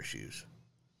for a pair of shoes?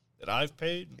 That I've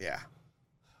paid? Yeah.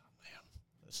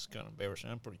 This is kind of embarrassing.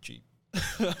 I'm pretty cheap.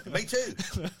 Me too.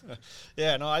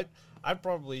 Yeah, no, I'd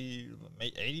probably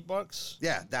make $80.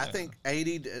 Yeah, I think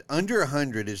 80 under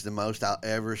 100 is the most I'll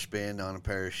ever spend on a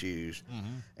pair of shoes.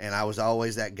 And I was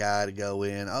always that guy to go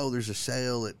in, oh, there's a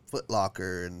sale at Foot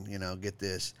Locker and, get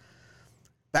this.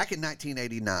 Back in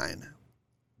 1989,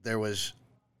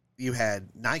 you had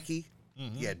Nike,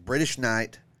 you had British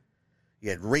Knight, you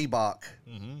had Reebok,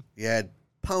 you had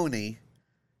Pony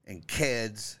and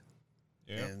Keds.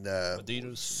 Yeah. And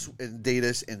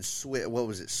Adidas and Swiss. What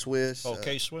was it? Swiss. Oh,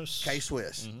 K-Swiss.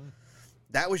 K-Swiss.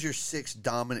 That was your 6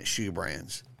 dominant shoe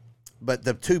brands, but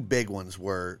the 2 big ones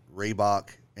were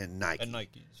Reebok and Nike. And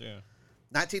Nikes, yeah.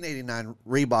 1989,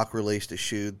 Reebok released a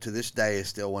shoe. To this day, is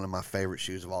still one of my favorite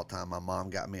shoes of all time. My mom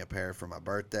got me a pair for my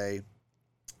birthday,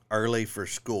 early for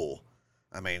school.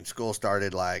 I mean, school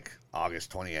started like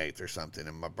August 28th or something,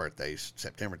 and my birthday's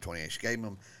September 28th. She gave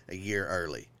them a year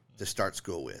early to start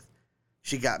school with.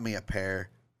 She got me a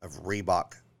pair of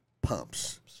Reebok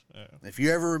pumps. Yeah. If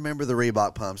you ever remember the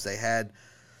Reebok pumps, they had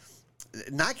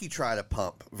Nike tried a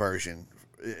pump version,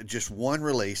 just one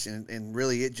release, and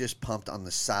really it just pumped on the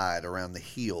side around the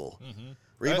heel.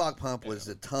 Reebok pump was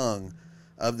the tongue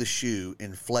of the shoe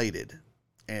inflated,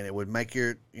 and it would make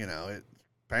your,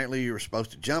 apparently you were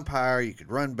supposed to jump higher, you could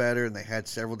run better, and they had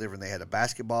several different, they had a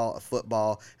basketball, a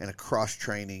football, and a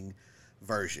cross-training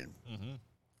version.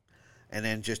 And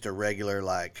then just a regular,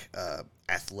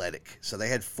 athletic. So they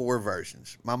had 4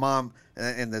 versions. My mom,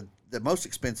 and the most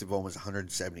expensive one was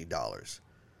 $170.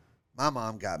 My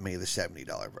mom got me the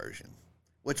 $70 version,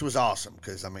 which was awesome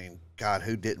because, I mean, God,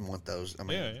 who didn't want those? I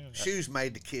mean, shoes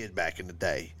made the kid back in the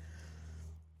day.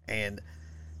 And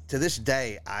to this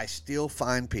day, I still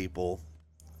find people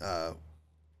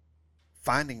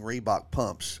finding Reebok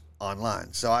pumps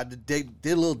online. So I did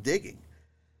a little digging.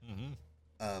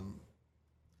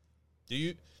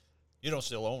 You don't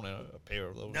still own a pair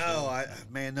of those? No,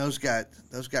 those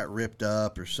got ripped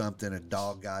up or something. A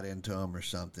dog got into them or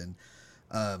something.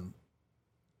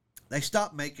 They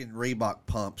stopped making Reebok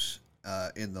pumps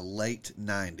in the late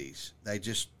 90s.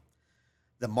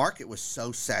 The market was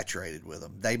so saturated with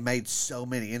them. They made so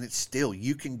many, and it's still,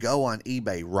 you can go on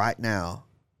eBay right now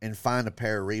and find a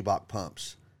pair of Reebok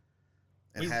pumps.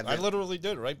 I literally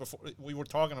did right before we were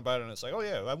talking about it, and it's like, oh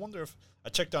yeah, I wonder if I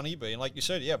checked on eBay, and like you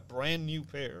said, yeah, brand new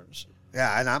pairs.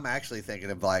 Yeah, and I'm actually thinking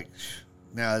of now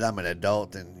that I'm an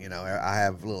adult and I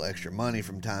have a little extra money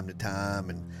from time to time,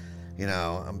 and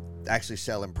I'm actually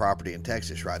selling property in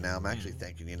Texas right now. I'm actually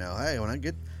thinking, hey,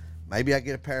 maybe I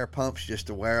get a pair of pumps just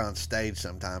to wear on stage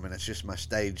sometime, and it's just my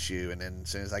stage shoe, and then as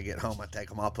soon as I get home, I take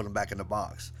them all, put them back in the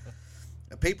box.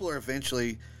 People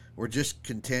we're just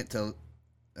content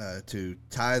to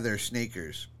tie their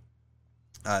sneakers.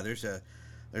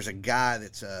 There's a guy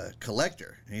that's a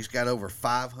collector, and he's got over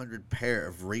 500 pair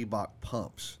of Reebok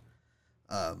pumps.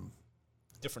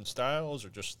 Different styles or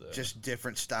just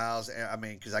different styles? I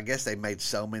mean, because I guess they made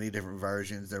so many different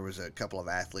versions. There was a couple of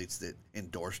athletes that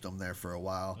endorsed them there for a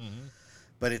while.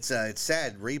 But it's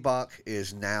sad. Reebok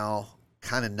is now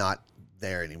kind of not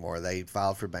there anymore. They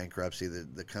filed for bankruptcy.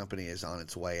 The company is on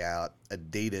its way out.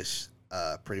 Adidas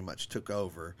pretty much took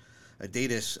over.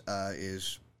 Adidas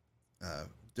is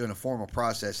doing a formal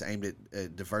process aimed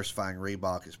at diversifying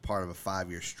Reebok as part of a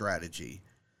 5-year strategy.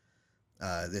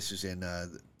 This is in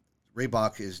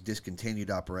Reebok is discontinued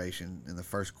operation in the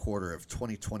first quarter of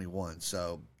 2021.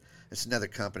 So it's another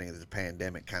company that the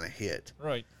pandemic kind of hit.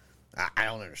 Right. I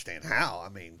don't understand how. I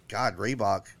mean, God,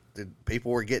 Reebok,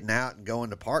 people were getting out and going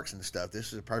to parks and stuff.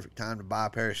 This is a perfect time to buy a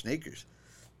pair of sneakers.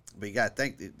 But you got to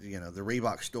think that, the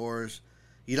Reebok stores,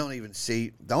 you don't even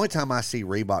see. The only time I see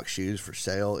Reebok shoes for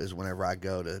sale is whenever I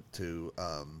go to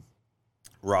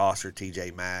Ross or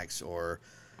TJ Maxx or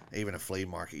even a flea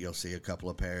market. You'll see a couple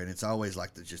of pair, and it's always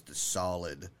like just a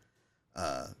solid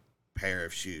pair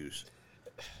of shoes.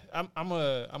 I'm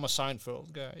a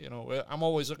Seinfeld guy. I'm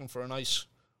always looking for a nice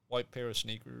white pair of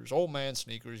sneakers, old man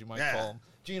sneakers, you might call them.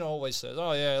 Gino always says,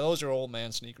 "Oh yeah, those are old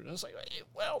man sneakers." And it's like,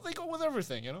 well, they go with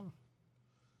everything, You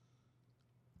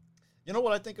know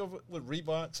what I think of with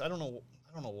Reeboks? I don't know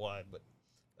why, but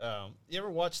you ever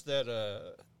watch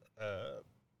that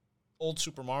old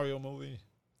Super Mario movie,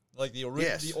 like the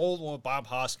old one with Bob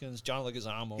Hoskins, John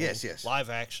Leguizamo, yes, live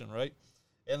action, right?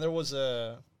 And there was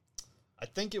I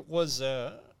think it was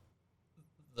the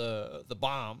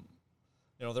bomb.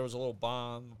 There was a little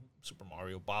bomb, Super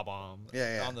Mario bomb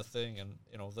on the thing, and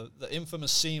the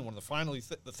infamous scene when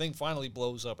the thing finally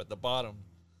blows up at the bottom.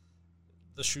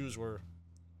 The shoes were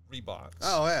Reeboks.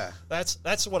 Oh yeah,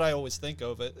 that's what I always think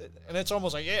of it, and it's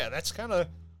almost like that's kind of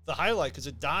the highlight because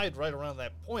it died right around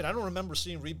that point. I don't remember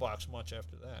seeing Reeboks much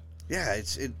after that. Yeah,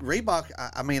 Reebok.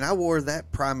 I mean, I wore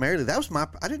that primarily. That was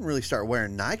I didn't really start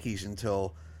wearing Nikes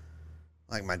until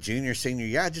like my senior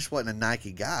year. I just wasn't a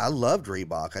Nike guy. I loved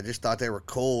Reebok. I just thought they were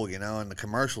cool, and the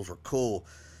commercials were cool.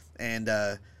 And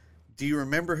do you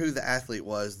remember who the athlete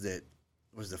was that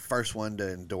was the first one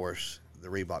to endorse the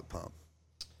Reebok pump?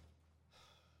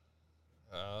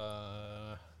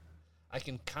 I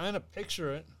can kind of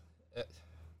picture it.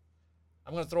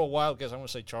 I'm going to throw a wild guess. I'm going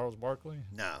to say Charles Barkley.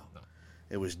 No.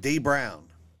 It was D. Brown.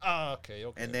 Oh, okay.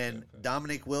 And then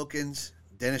Dominique Wilkins,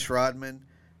 Dennis Rodman,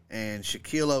 and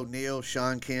Shaquille O'Neal,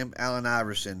 Sean Kemp, Allen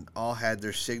Iverson all had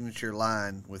their signature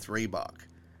line with Reebok.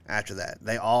 After that,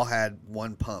 they all had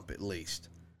one pump at least,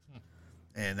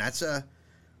 and that's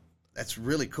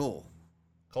really cool.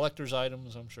 Collector's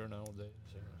items, I'm sure nowadays,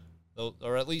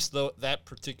 or at least that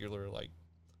particular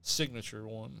signature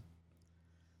one.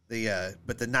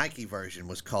 But the Nike version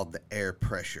was called the Air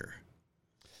Pressure,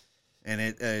 and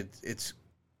it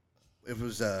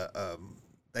was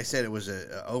they said it was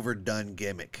a overdone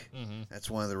gimmick. Mm-hmm. That's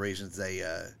one of the reasons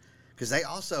because they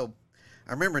also,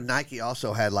 I remember Nike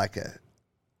also had like a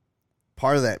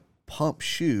part of that pump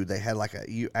shoe. They had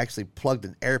you actually plugged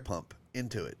an air pump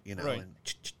into it, right.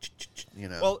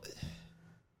 And Well,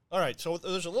 all right. So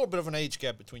there's a little bit of an age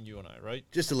gap between you and I, right?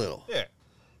 Just a little. Yeah.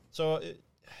 So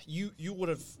you would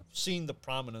have seen the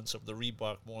prominence of the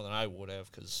Reebok more than I would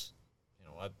have because,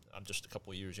 I'm just a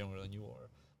couple of years younger than you are.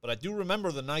 But I do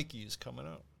remember the Nikes coming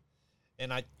out.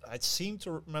 And I seem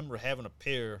to remember having a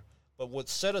pair. But what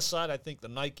set aside, I think, the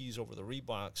Nikes over the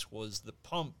Reeboks was the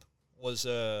pump was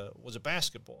a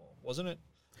basketball, wasn't it?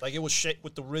 Like it was shaped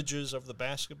with the ridges of the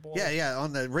basketball. Yeah.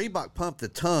 On the Reebok pump, the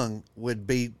tongue would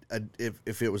be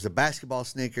if it was a basketball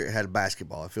sneaker, it had a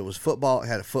basketball. If it was football, it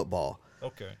had a football.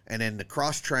 Okay. And then the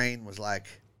cross train was like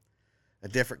a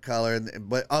different color,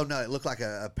 but it looked like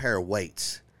a pair of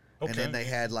weights. Okay. And then they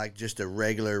had just a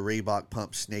regular Reebok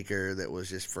pump sneaker that was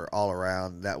just for all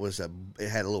around. It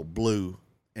had a little blue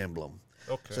emblem.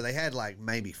 Okay. So they had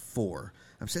maybe 4.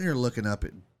 I'm sitting here looking up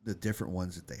at the different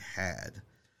ones that they had.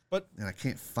 And I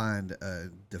can't find a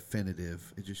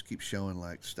definitive. It just keeps showing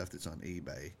stuff that's on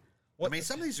eBay. I mean,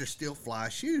 some of these are still fly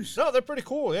shoes. No, they're pretty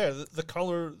cool. Yeah, the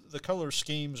color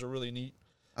schemes are really neat.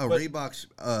 Oh, Reebok's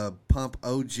Pump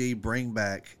OG Bring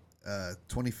Back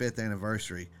 25th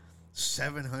anniversary,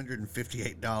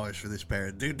 $758 for this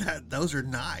pair. Dude, those are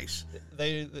nice.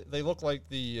 They look like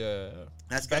the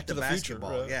that's Back got the to the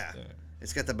basketball. Future. Yeah,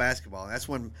 it's got the basketball. That's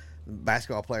when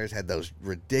basketball players had those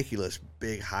ridiculous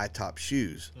big high top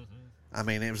shoes. Mm-hmm. I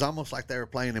mean, it was almost like they were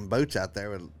playing in boots out there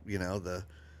with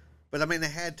But I mean, they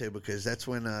had to because that's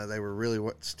when they were really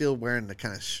still wearing the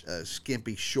kind of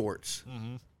skimpy shorts.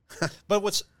 Mm-hmm.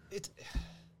 But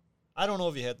I don't know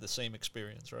if you had the same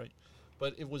experience, right?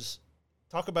 But it was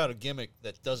talk about a gimmick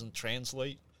that doesn't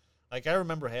translate. Like I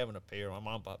remember having a pair. My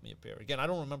mom bought me a pair. Again, I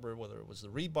don't remember whether it was the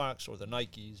Reeboks or the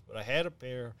Nikes, but I had a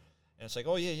pair, and it's like,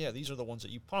 oh yeah, these are the ones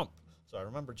that you pump. So I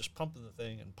remember just pumping the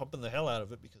thing and pumping the hell out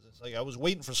of it because it's like I was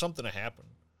waiting for something to happen.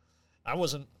 I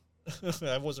wasn't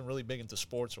really big into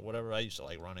sports or whatever. I used to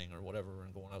like running or whatever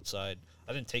and going outside.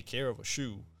 I didn't take care of a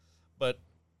shoe, but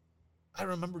I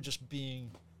remember just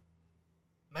being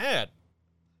mad.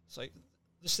 It's like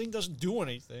this thing doesn't do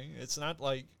anything. It's not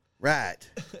like right.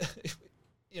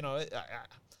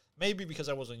 Maybe because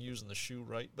I wasn't using the shoe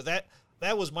right, but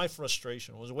that was my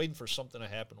frustration. I was waiting for something to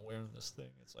happen wearing this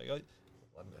thing. It's like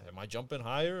am I jumping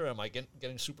higher? Am I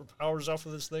getting superpowers off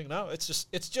of this thing? No, it's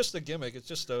just a gimmick. It's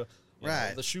just the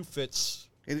shoe fits.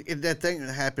 That thing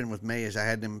that happened with me is I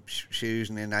had them shoes,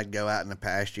 and then I'd go out in the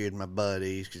pasture with my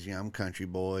buddies because I'm a country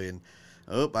boy, and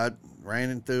I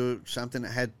ran into something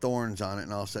that had thorns on it,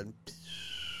 and all of a sudden,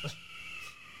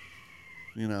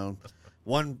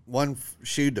 one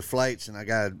shoe deflates, and I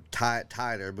got to tie it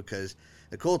tighter because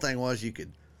the cool thing was you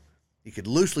could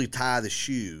loosely tie the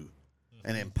shoe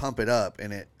and then pump it up,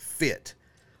 and it fit.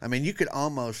 I mean, you could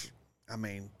almost, God,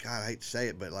 I hate to say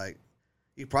it, but like,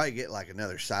 you probably get like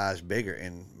another size bigger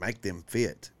and make them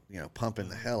fit, pumping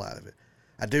the hell out of it.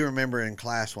 I do remember in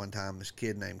class one time, this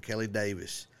kid named Kelly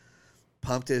Davis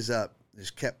pumped his up,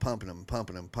 just kept pumping him.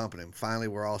 Finally,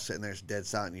 we're all sitting there, it's dead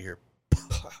silent, and you hear,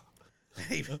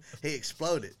 he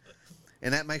exploded.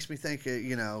 And that makes me think,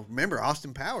 remember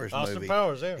Austin Powers movie? Austin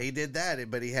Powers, yeah. He did that,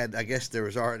 but he had, I guess there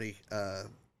was already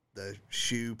the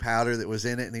shoe powder that was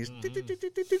in it, and he's,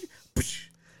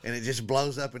 and it just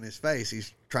blows up in his face.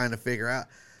 He's trying to figure out.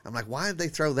 I'm like, why did they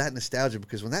throw that nostalgia?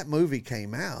 Because when that movie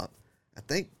came out, I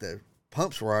think the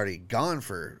pumps were already gone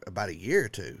for about a year or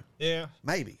two. Yeah.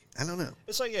 Maybe. I don't know.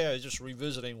 It's like, just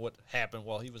revisiting what happened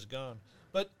while he was gone.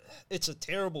 But it's a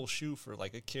terrible shoe for,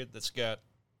 like, a kid that's got,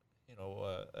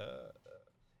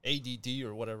 ADD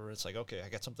or whatever. It's like, okay, I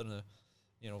got something to,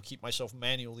 keep myself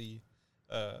manually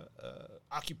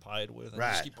occupied with. And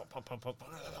right. Just keep pump.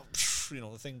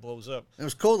 The thing blows up. It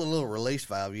was cool, the little release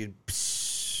valve.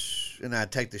 And I'd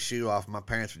take the shoe off. My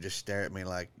parents would just stare at me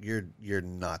like, you're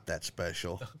not that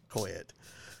special. Quit.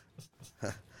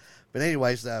 But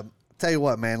anyways, tell you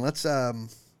what, man, let's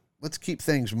keep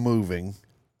things moving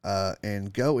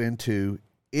and go into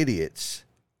idiots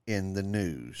in the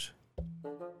news.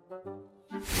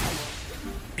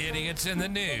 Idiots in the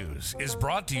News is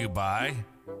brought to you by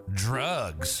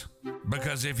drugs.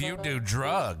 Because if you do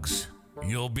drugs,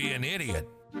 you'll be an idiot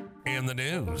in the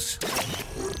news.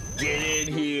 Get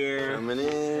in here. Coming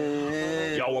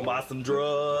in. Y'all want to buy some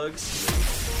drugs?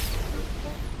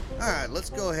 All right, let's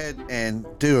go ahead and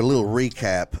do a little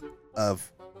recap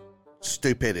of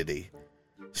stupidity,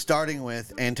 starting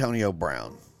with Antonio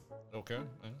Brown. Okay.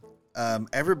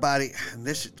 Everybody,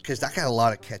 because I got a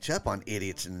lot of catch up on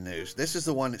idiots in the news. This is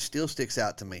the one that still sticks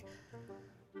out to me.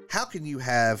 How can you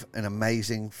have an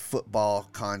amazing football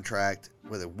contract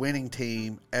with a winning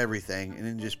team, everything, and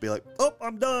then just be like, oh,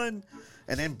 I'm done,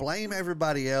 and then blame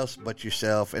everybody else but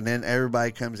yourself, and then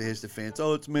everybody comes to his defense.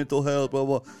 Oh, it's mental health, blah,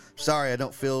 blah. Sorry, I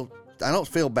don't feel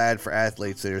bad for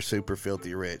athletes that are super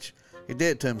filthy rich. He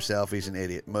did it to himself. He's an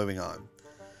idiot. Moving on.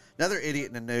 Another idiot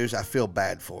in the news I feel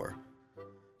bad for,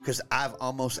 because I've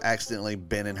almost accidentally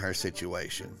been in her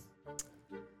situation.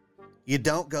 You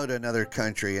don't go to another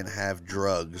country and have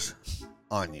drugs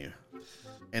on you,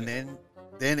 and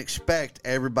then expect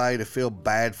everybody to feel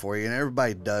bad for you, and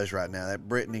everybody does right now. That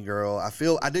Brittany girl,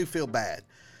 I do feel bad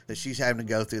that she's having to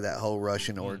go through that whole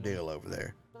Russian ordeal over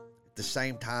there. At the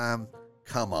same time,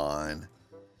 come on.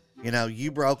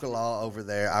 You broke a law over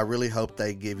there. I really hope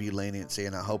they give you leniency,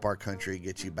 and I hope our country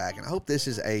gets you back. And I hope this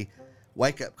is a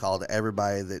wake-up call to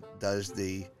everybody that does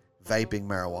the vaping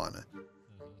marijuana.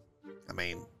 I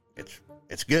mean,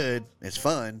 it's good, it's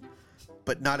fun,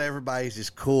 but not everybody's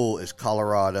as cool as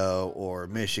Colorado or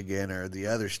Michigan or the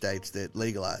other states that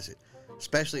legalize it,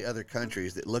 especially other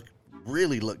countries that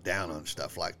really look down on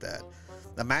stuff like that.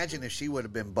 Imagine if she would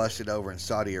have been busted over in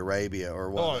Saudi Arabia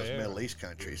or one of those Middle East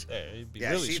countries. Yeah, it'd be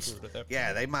really screwed at that point.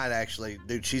 Yeah, they might actually,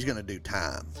 dude, she's going to do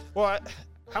time. Well,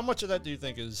 how much of that do you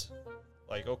think is,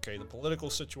 like, okay, the political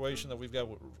situation that we've got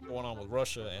going on with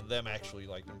Russia and them actually,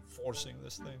 like, enforcing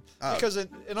this thing? Because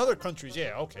in other countries,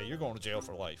 okay, you're going to jail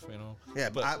for life, Yeah,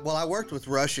 but I worked with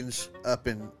Russians up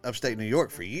in upstate New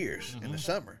York for years in the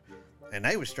summer. And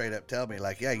they would straight up tell me,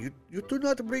 like, yeah, you do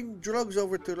not bring drugs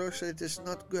over to Russia. It's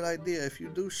not a good idea. If you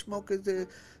do smoke the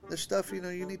stuff, you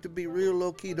need to be real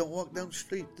low-key. Don't walk down the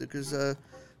street because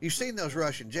you've seen those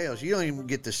Russian jails. You don't even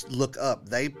get to look up.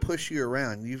 They push you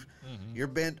around. You're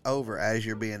bent over as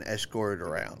you're being escorted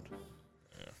around.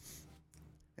 Yeah.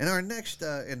 And our next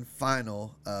and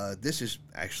final, this is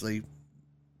actually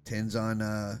tends on.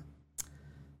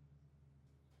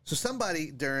 So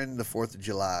somebody during the 4th of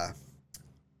July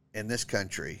in this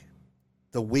country,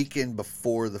 the weekend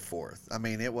before the 4th. I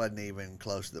mean, it wasn't even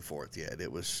close to the 4th yet.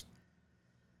 It was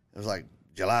like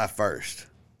July 1st.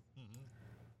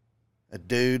 A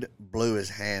dude blew his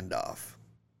hand off.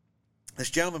 This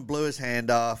gentleman blew his hand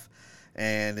off,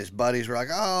 and his buddies were like,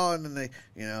 oh, and then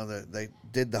they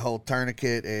did the whole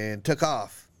tourniquet and took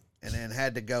off, and then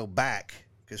had to go back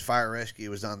because fire rescue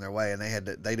was on their way, and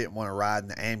they didn't want to ride in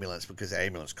the ambulance because the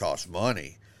ambulance costs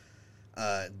money.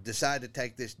 decide to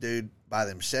take this dude by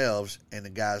themselves, and the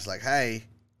guy's like, hey,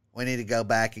 we need to go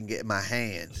back and get my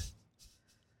hand.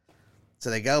 So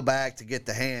they go back to get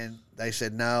the hand. They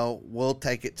said, no, we'll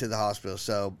take it to the hospital.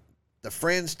 So the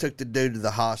friends took the dude to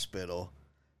the hospital.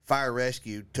 Fire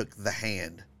rescue took the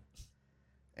hand.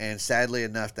 And sadly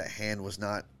enough, that hand was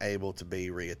not able to be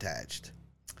reattached.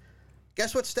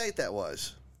 Guess what state that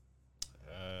was?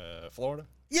 Florida.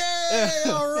 Yay!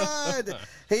 All right.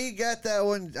 He got that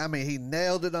one. I mean, he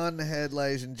nailed it on the head,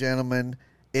 ladies and gentlemen.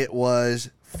 It was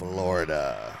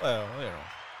Florida. Well,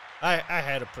 I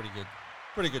had a pretty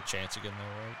good chance again,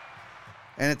 though, right?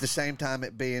 And at the same time,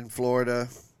 it being Florida,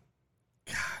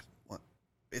 God,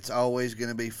 it's always going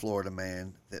to be Florida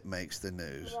man that makes the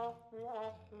news.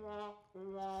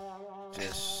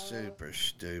 Just super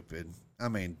stupid. I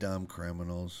mean, dumb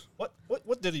criminals.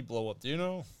 What did he blow up? Do you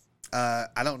know?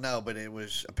 I don't know, but it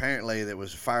was apparently there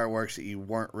was fireworks that you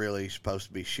weren't really supposed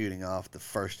to be shooting off the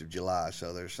 1st of July.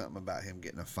 So there's something about him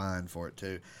getting a fine for it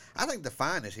too. I think the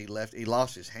fine is he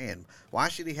lost his hand. Why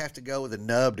should he have to go with a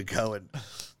nub to go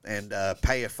and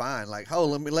pay a fine? Like, oh,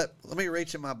 let me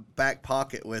reach in my back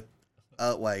pocket with.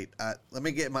 Wait, let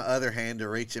me get my other hand to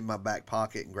reach in my back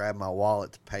pocket and grab my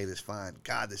wallet to pay this fine.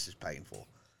 God, this is painful.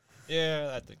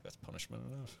 Yeah, I think that's punishment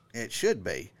enough. It should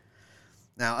be.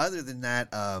 Now, other than that,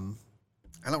 I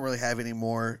don't really have any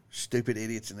more stupid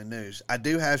idiots in the news. I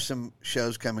do have some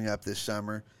shows coming up this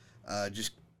summer.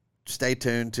 Just stay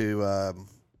tuned to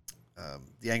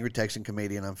the Angry Texan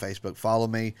Comedian on Facebook. Follow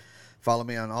me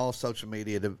on all social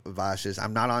media devices.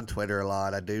 I'm not on Twitter a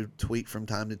lot. I do tweet from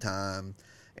time to time.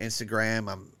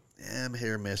 Instagram, I'm hit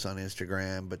or miss on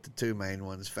Instagram, but the two main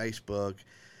ones, Facebook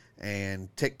and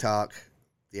TikTok,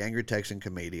 the Angry Texan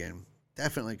Comedian.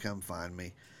 Definitely come find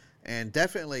me. And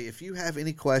definitely, if you have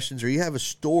any questions or you have a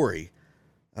story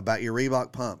about your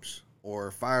Reebok pumps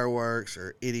or fireworks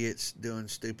or idiots doing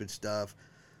stupid stuff.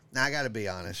 Now, I got to be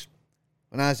honest.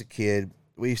 When I was a kid,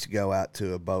 we used to go out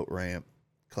to a boat ramp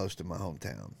close to my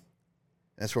hometown.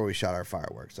 That's where we shot our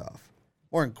fireworks off.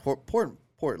 More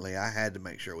importantly, I had to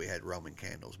make sure we had Roman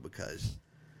candles because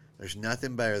there's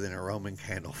nothing better than a Roman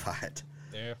candle fight.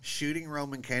 Yeah. Shooting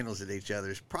Roman candles at each other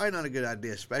is probably not a good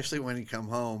idea, especially when you come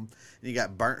home and you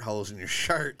got burnt holes in your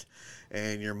shirt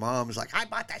and your mom's like, I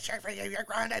bought that shirt for you, you're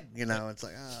grounded. You know, it's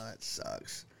like, oh, that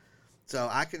sucks. So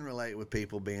I can relate with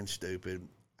people being stupid.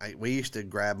 We used to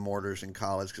grab mortars in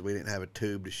college because we didn't have a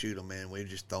tube to shoot them in. We'd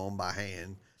just throw them by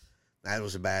hand. That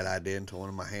was a bad idea until one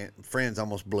of my friends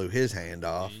almost blew his hand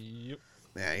off. Yep.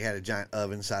 Yeah, he had a giant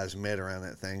oven-sized mitt around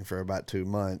that thing for about 2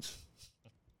 months.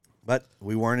 But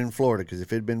we weren't in Florida because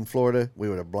if it had been in Florida, we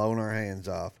would have blown our hands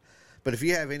off. But if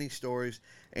you have any stories,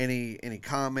 any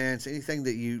comments, anything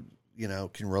that you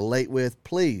can relate with,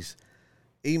 please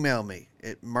email me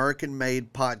at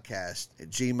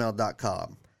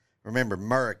murricanmadepodcast@gmail.com. Remember,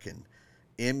 Murrican,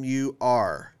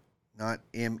 M-U-R, not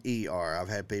M-E-R. I've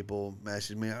had people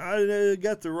message me, I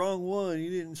got the wrong one. You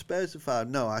didn't specify.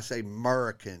 No, I say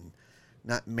Murrican,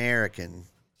 not American.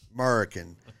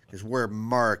 Murrican. Because we're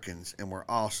Americans, and we're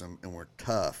awesome, and we're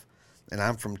tough. And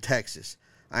I'm from Texas.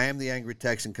 I am the Angry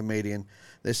Texan Comedian.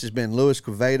 This has been Louis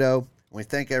Quevedo. We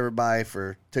thank everybody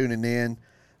for tuning in.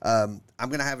 I'm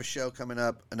going to have a show coming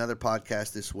up, another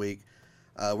podcast this week.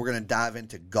 We're going to dive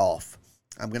into golf.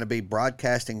 I'm going to be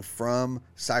broadcasting from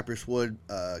Cypress Wood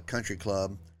Country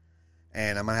Club,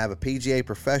 and I'm going to have a PGA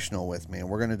professional with me, and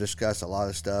we're going to discuss a lot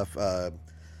of stuff.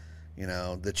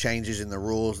 The changes in the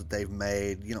rules that they've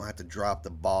made. You don't have to drop the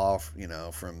ball,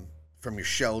 from your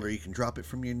shoulder. You can drop it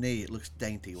from your knee. It looks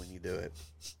dainty when you do it.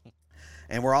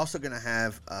 And we're also going to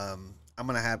have, I'm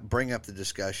going to bring up the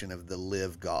discussion of the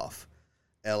live golf,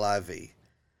 LIV.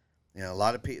 A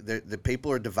lot of people, the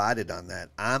people are divided on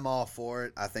that. I'm all for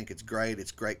it. I think it's great.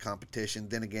 It's great competition.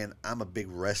 Then again, I'm a big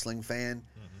wrestling fan.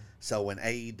 Mm-hmm. So when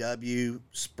AEW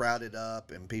sprouted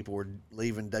up and people were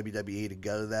leaving WWE to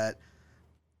go to that,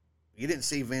 you didn't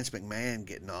see Vince McMahon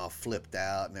getting all flipped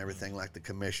out and everything like the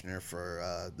commissioner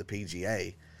for the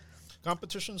PGA.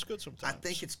 Competition's good sometimes. I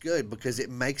think it's good because it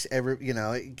makes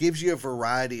it gives you a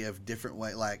variety of different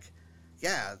ways. Like,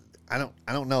 yeah, I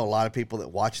don't know a lot of people that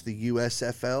watch the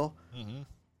USFL, mm-hmm.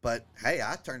 but hey,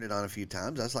 I turned it on a few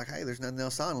times. I was like, hey, there's nothing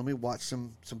else on. Let me watch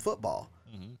some football.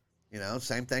 Mm-hmm.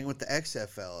 Same thing with the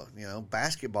XFL.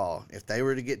 Basketball. If they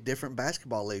were to get different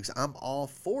basketball leagues, I'm all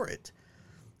for it.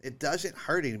 It doesn't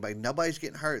hurt anybody. Nobody's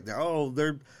getting hurt.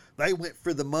 They went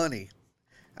for the money.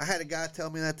 I had a guy tell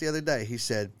me that the other day. He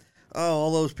said,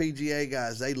 all those PGA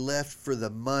guys, they left for the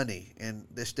money. And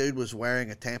this dude was wearing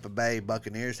a Tampa Bay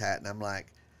Buccaneers hat. And I'm like,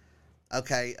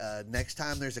 okay, next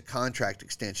time there's a contract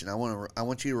extension, I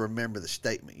want you to remember the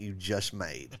statement you just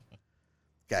made.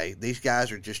 Okay, these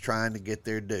guys are just trying to get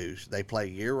their dues. They play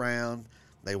year-round.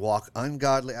 They walk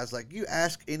ungodly. I was like, you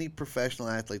ask any professional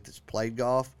athlete that's played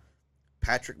golf,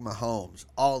 Patrick Mahomes,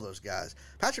 all those guys.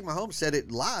 Patrick Mahomes said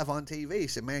it live on TV. He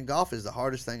said, man, golf is the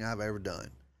hardest thing I've ever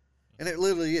done. And it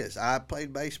literally is. I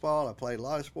played baseball. I played a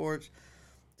lot of sports.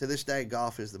 To this day,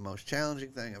 golf is the most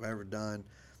challenging thing I've ever done.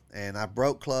 And I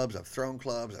broke clubs. I've thrown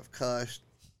clubs. I've cussed.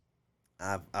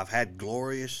 I've had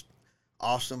glorious,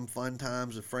 awesome, fun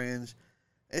times with friends.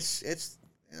 It's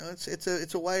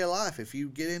a way of life. If you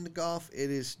get into golf,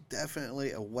 it is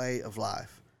definitely a way of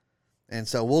life. And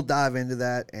so we'll dive into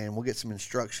that, and we'll get some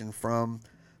instruction from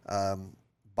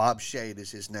Bob Shade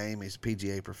is his name. He's a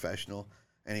PGA professional,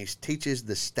 and he teaches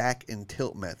the stack and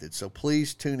tilt method. So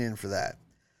please tune in for that.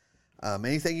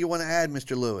 Anything you want to add,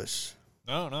 Mr. Lewis?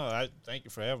 No. I thank you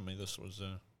for having me. This was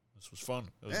fun.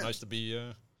 It was nice to be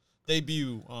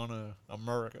debut on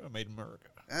America Made in America.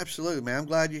 Absolutely, man. I'm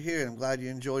glad you're here. I'm glad you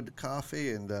enjoyed the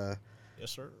coffee, and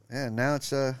yes, sir. Yeah, now it's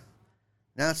the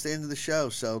end of the show.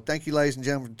 So thank you, ladies and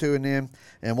gentlemen, for tuning in,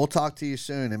 and we'll talk to you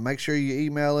soon. And make sure you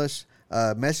email us,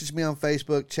 message me on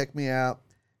Facebook, check me out,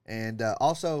 and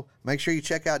also make sure you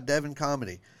check out Devin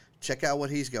Comedy. Check out what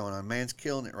he's going on. Man's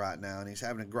killing it right now, and he's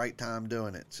having a great time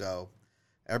doing it. So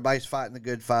everybody's fighting the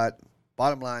good fight.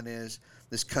 Bottom line is,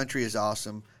 this country is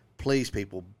awesome. Please,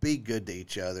 people, be good to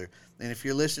each other. And if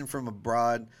you're listening from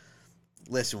abroad,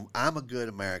 listen, I'm a good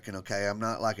American, okay? I'm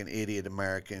not like an idiot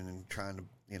American and trying to,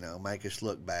 make us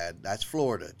look bad. That's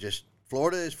Florida.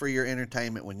 Florida is for your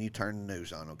entertainment when you turn the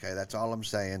news on, okay? That's all I'm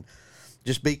saying.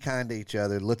 Just be kind to each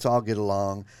other. Let's all get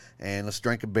along, and let's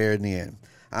drink a beer in the end.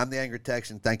 I'm the Angry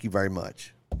Texan. Thank you very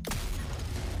much.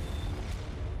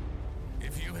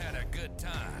 If you had a good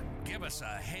time, give us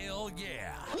a hell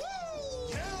yeah. Woo!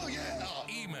 Hell yeah!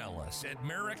 Email us at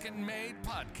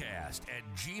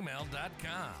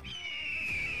AmericanMadePodcast@gmail.com.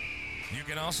 You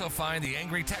can also find The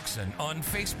Angry Texan on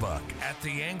Facebook at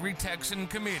The Angry Texan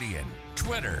Comedian,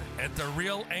 Twitter at The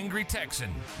Real Angry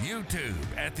Texan, YouTube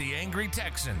at The Angry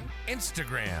Texan,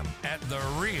 Instagram at The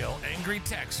Real Angry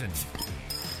Texan.